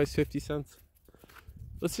sacrifice 50 cents?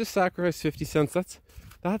 Let's just sacrifice 50 cents.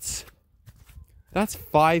 That's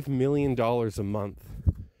 $5 million a month.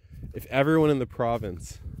 If everyone in the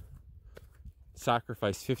province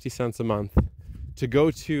sacrificed 50 cents a month to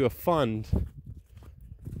go to a fund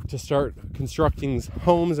to start constructing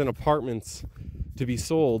homes and apartments to be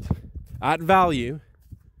sold at value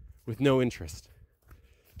with no interest,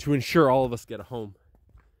 to ensure all of us get a home.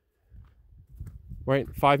 Right?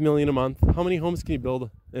 $5 million a month. How many homes can you build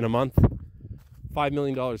in a month? $5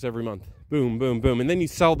 million every month. Boom, boom, boom. And then you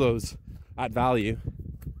sell those at value,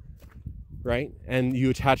 right? And you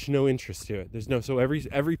attach no interest to it. So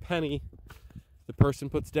every penny the person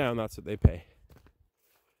puts down, that's what they pay.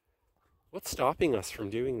 What's stopping us from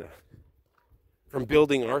doing that? From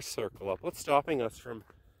building our circle up? What's stopping us from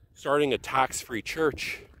starting a tax-free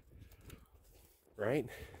church? Right?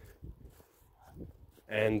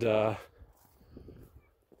 And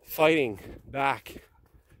fighting back.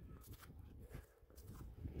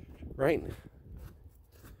 Right?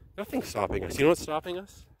 Nothing's stopping us. You know what's stopping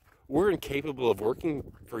us? We're incapable of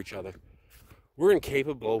working for each other. We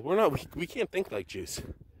can't think like Jews.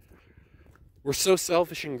 We're so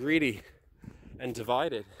selfish and greedy and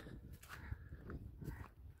divided.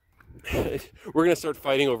 We're going to start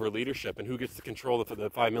fighting over leadership and who gets to control the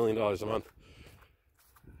 $5 million a month.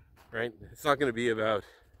 Right? It's not going to be about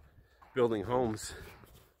building homes.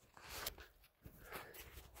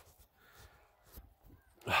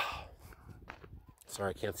 Sorry,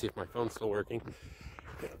 I can't see if my phone's still working.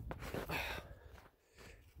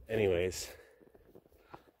 Anyways,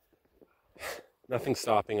 nothing's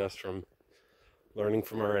stopping us from learning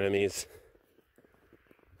from our enemies,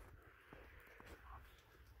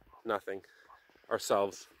 Nothing.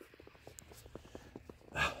 Ourselves.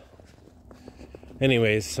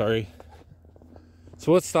 Anyways, sorry.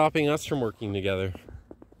 So what's stopping us from working together?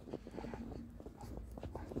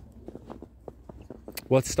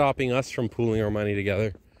 What's stopping us from pooling our money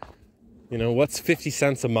together? You know, what's 50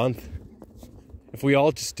 cents a month? If we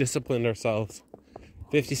all just disciplined ourselves.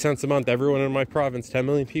 50 cents a month, everyone in my province, 10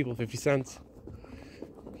 million people, 50 cents.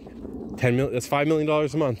 10 million, that's $5 million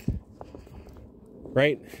a month.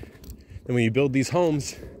 Right? And when you build these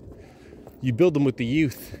homes, you build them with the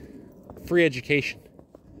youth. Free education.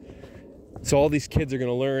 So all these kids are going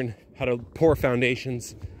to learn how to pour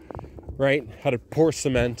foundations, right? How to pour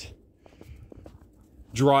cement,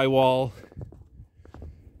 drywall,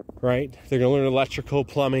 right? They're going to learn electrical,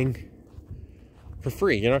 plumbing for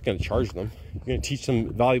free. You're not going to charge them. You're going to teach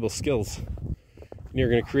them valuable skills. And you're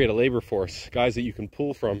going to create a labor force, guys that you can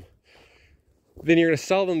pull from. Then you're going to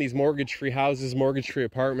sell them these mortgage-free houses, mortgage-free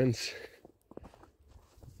apartments,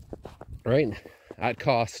 right? At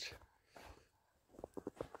cost.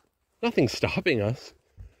 Nothing's stopping us.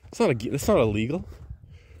 It's not illegal.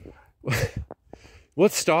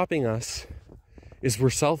 What's stopping us is we're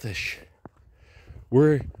selfish.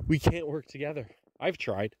 We can't work together. I've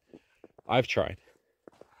tried.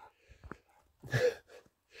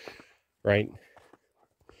 Right?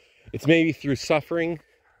 It's maybe through suffering,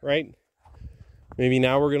 right? Maybe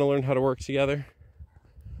now we're going to learn how to work together.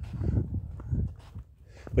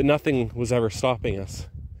 But nothing was ever stopping us.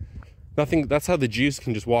 Nothing. That's how the Jews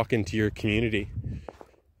can just walk into your community,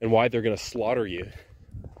 and why they're going to slaughter you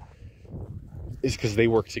is because they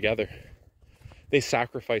work together. They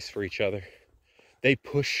sacrifice for each other. They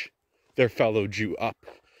push their fellow Jew up.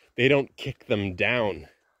 They don't kick them down,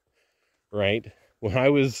 right? When I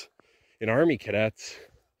was in Army Cadets,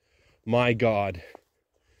 my God,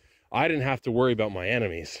 I didn't have to worry about my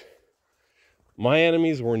enemies. My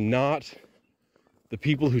enemies were not the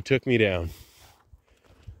people who took me down.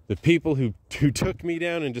 The people who took me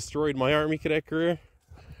down and destroyed my Army Cadet career,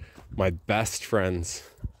 my best friends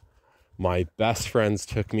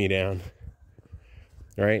took me down,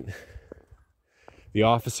 right? The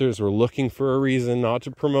officers were looking for a reason not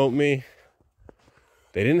to promote me.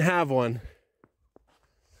 They didn't have one.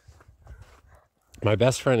 My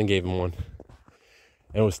best friend gave him one.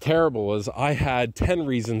 And what was terrible was I had 10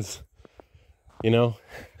 reasons, that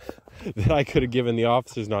I could have given the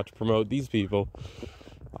officers not to promote these people.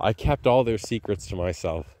 I kept all their secrets to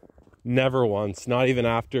myself. Never once, not even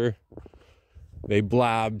after they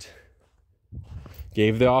blabbed,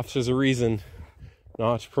 gave the officers a reason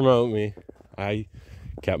not to promote me. I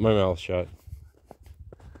kept my mouth shut.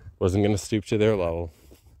 Wasn't going to stoop to their level.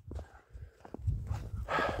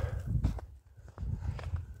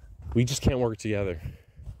 We just can't work together.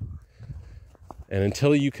 And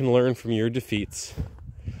until you can learn from your defeats,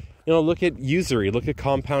 look at usury, look at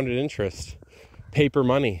compounded interest, paper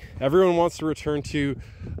money. Everyone wants to return to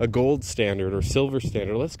a gold standard or silver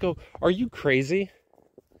standard. Let's go. Are you crazy?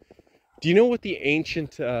 Do you know what the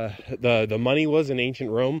ancient, the money was in ancient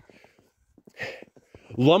Rome?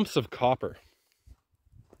 Lumps of copper.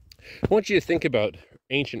 I want you to think about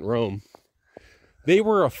ancient Rome. They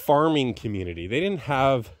were a farming community. They didn't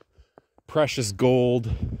have precious gold.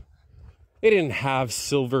 They didn't have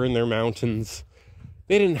silver in their mountains.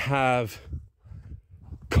 They didn't have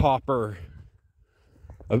copper,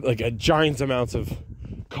 like giant amounts of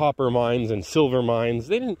copper mines and silver mines.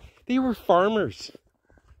 They were farmers.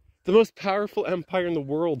 The most powerful empire in the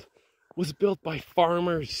world was built by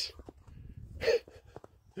farmers.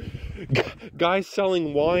 Guys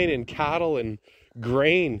selling wine and cattle and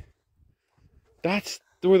grain. That's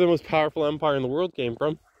where the most powerful empire in the world came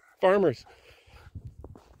from. Farmers.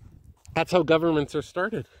 That's how governments are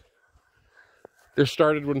started. They're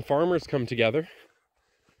started when farmers come together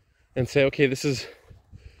and say, okay, this is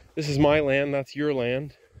my land, that's your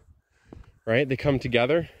land, right? They come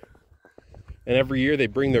together, and every year they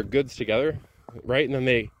bring their goods together, right? And then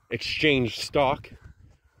they exchange stock,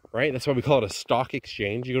 right? That's why we call it a stock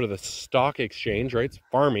exchange. You go to the stock exchange, right? It's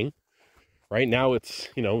farming, right? Now it's,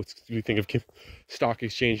 you think of stock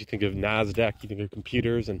exchange, you think of NASDAQ, you think of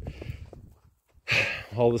computers and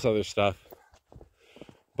all this other stuff.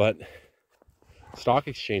 But stock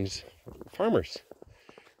exchange, farmers,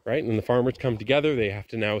 right? And the farmers come together. They have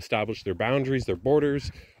to now establish their boundaries, their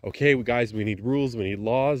borders. Okay, guys, we need rules, we need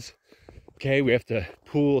laws. Okay, we have to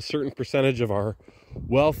pool a certain percentage of our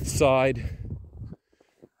wealth side.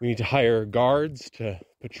 We need to hire guards to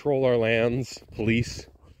patrol our lands, police.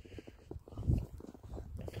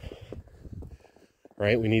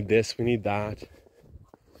 Right? We need this, we need that.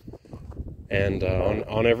 And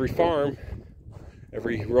on every farm,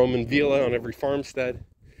 every Roman villa, on every farmstead,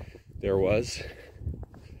 there was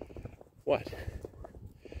what?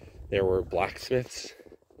 There were blacksmiths,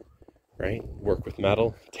 right? Work with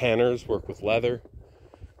metal. Tanners work with leather,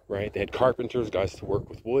 right? They had carpenters, guys to work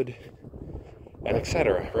with wood, and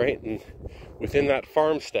etc., right? And within that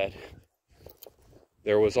farmstead,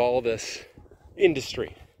 there was all this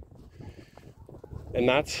industry. And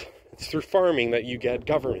it's through farming that you get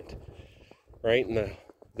government, right? And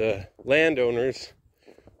the landowners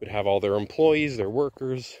would have all their employees, their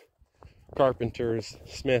workers, carpenters,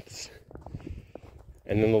 smiths,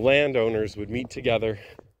 and then the landowners would meet together,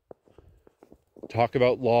 talk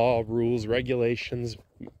about law, rules, regulations,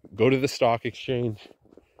 go to the stock exchange.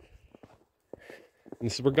 And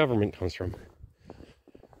this is where government comes from.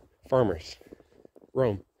 Farmers.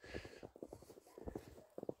 Rome.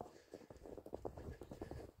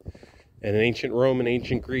 And in ancient Rome and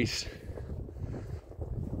ancient Greece,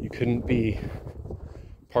 you couldn't be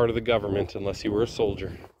part of the government unless you were a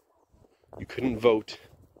soldier. You couldn't vote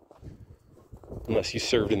unless you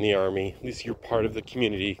served in the army. At least you're part of the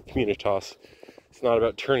community, communitas. It's not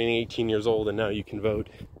about turning 18 years old and now you can vote.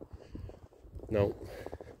 No.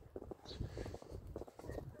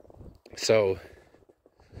 So,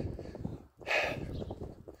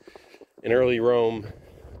 in early Rome,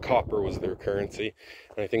 copper was their currency.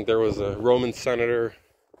 And I think there was a Roman senator,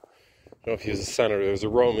 I don't know if he was a senator, there was a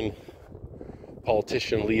Roman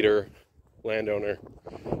politician, leader, landowner.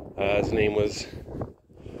 His name was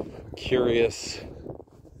Curius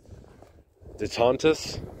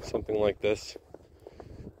Detantus, something like this.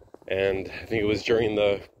 And I think it was during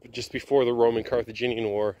just before the Roman Carthaginian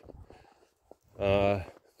War,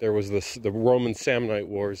 there was the Roman Samnite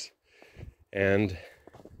Wars, and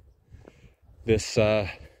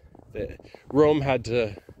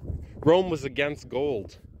Rome was against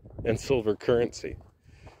gold and silver currency.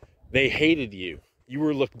 They hated you. You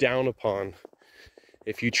were looked down upon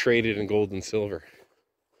if you traded in gold and silver.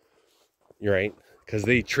 You're right, because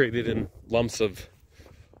they traded in lumps of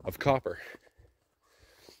copper.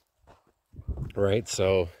 Right,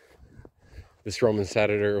 so this Roman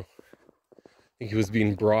senator, I think he was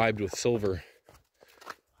being bribed with silver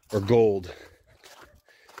or gold,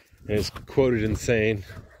 and is quoted in saying,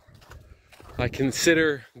 "I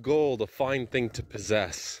consider gold a fine thing to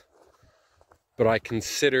possess, but I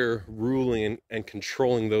consider ruling and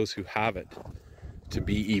controlling those who have it to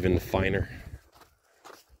be even finer."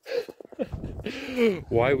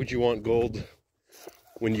 Why would you want gold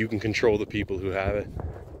when you can control the people who have it?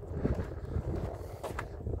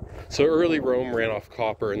 So early Rome ran off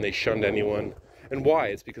copper and they shunned anyone. And why?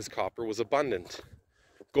 It's because copper was abundant.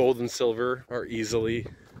 Gold and silver are easily,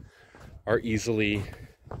 you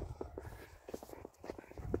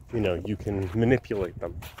can manipulate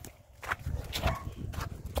them.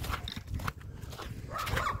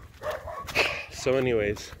 So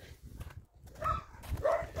anyways,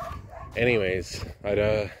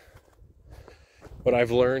 what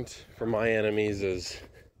I've learned from my enemies is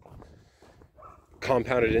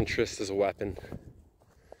compounded interest is a weapon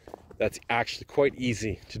that's actually quite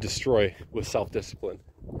easy to destroy with self-discipline.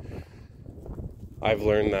 I've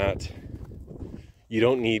learned that you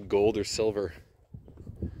don't need gold or silver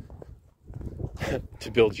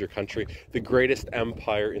to build your country. The greatest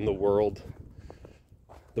empire in the world,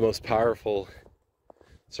 the most powerful,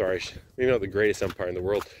 maybe not the greatest empire in the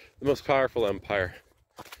world, the most powerful empire,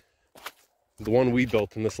 the one we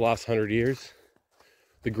built in this last 100 years,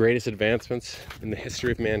 the greatest advancements in the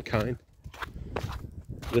history of mankind,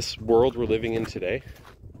 this world we're living in today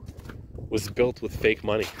was built with fake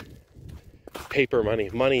money, paper money,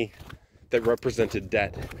 money that represented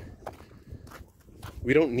debt.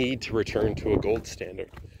 We don't need to return to a gold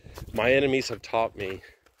standard. My enemies have taught me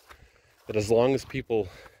that as long as people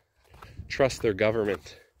trust their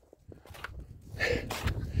government,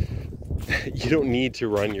 you don't need to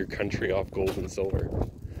run your country off gold and silver.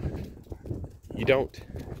 You don't.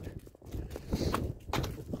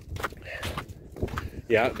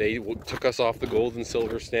 Yeah, they took us off the gold and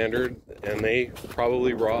silver standard, and they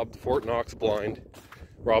probably robbed Fort Knox blind,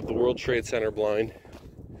 robbed the World Trade Center blind,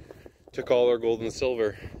 took all our gold and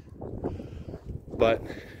silver. But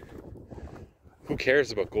who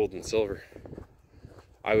cares about gold and silver?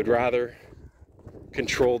 I would rather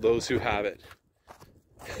control those who have it.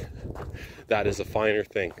 That is a finer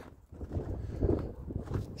thing.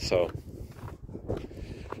 So,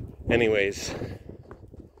 anyways,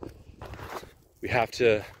 we have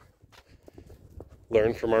to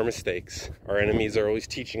learn from our mistakes. Our enemies are always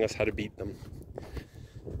teaching us how to beat them.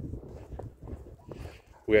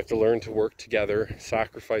 We have to learn to work together,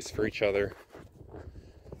 sacrifice for each other,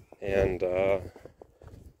 and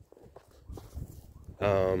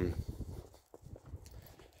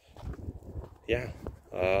yeah,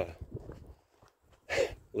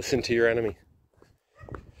 listen to your enemy.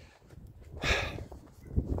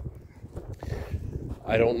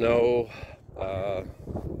 I don't know.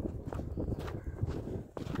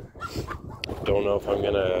 Don't know if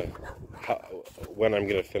when I'm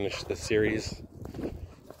gonna finish this series.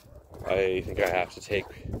 I think I have to take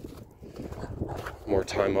more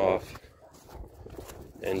time off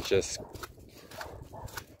and just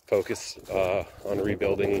focus on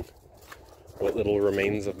rebuilding what little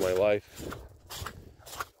remains of my life.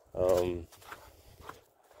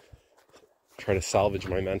 Try to salvage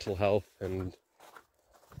my mental health and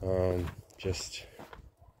just,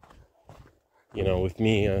 you know, with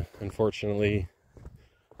me, unfortunately,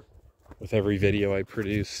 with every video I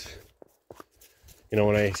produce, you know,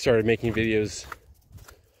 when I started making videos,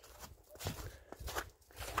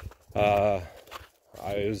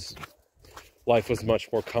 life was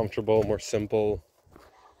much more comfortable, more simple.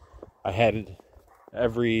 I had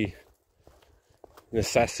every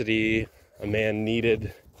necessity a man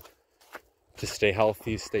needed to stay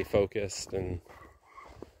healthy, stay focused, and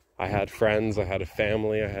I had friends, I had a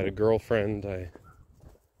family, I had a girlfriend, I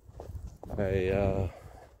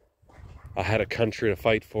had a country to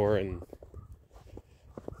fight for. And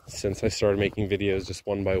since I started making videos just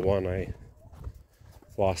one by one, I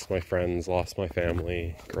lost my friends, lost my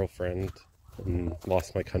family, girlfriend, and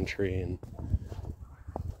lost my country. And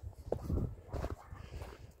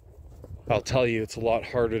I'll tell you, it's a lot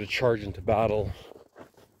harder to charge into battle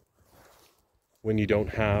when you don't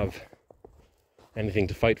have anything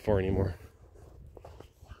to fight for anymore.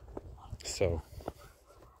 So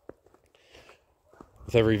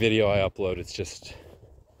with every video I upload, it's just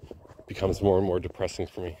becomes more and more depressing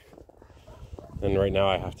for me. And right now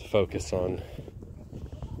I have to focus on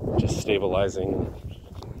just stabilizing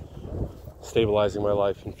my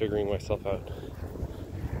life and figuring myself out.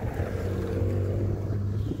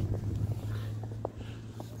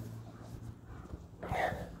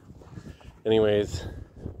 Anyways,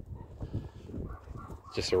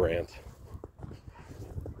 just a rant.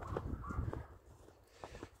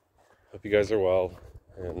 Hope you guys are well,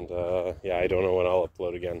 and yeah, I don't know when I'll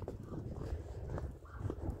upload again.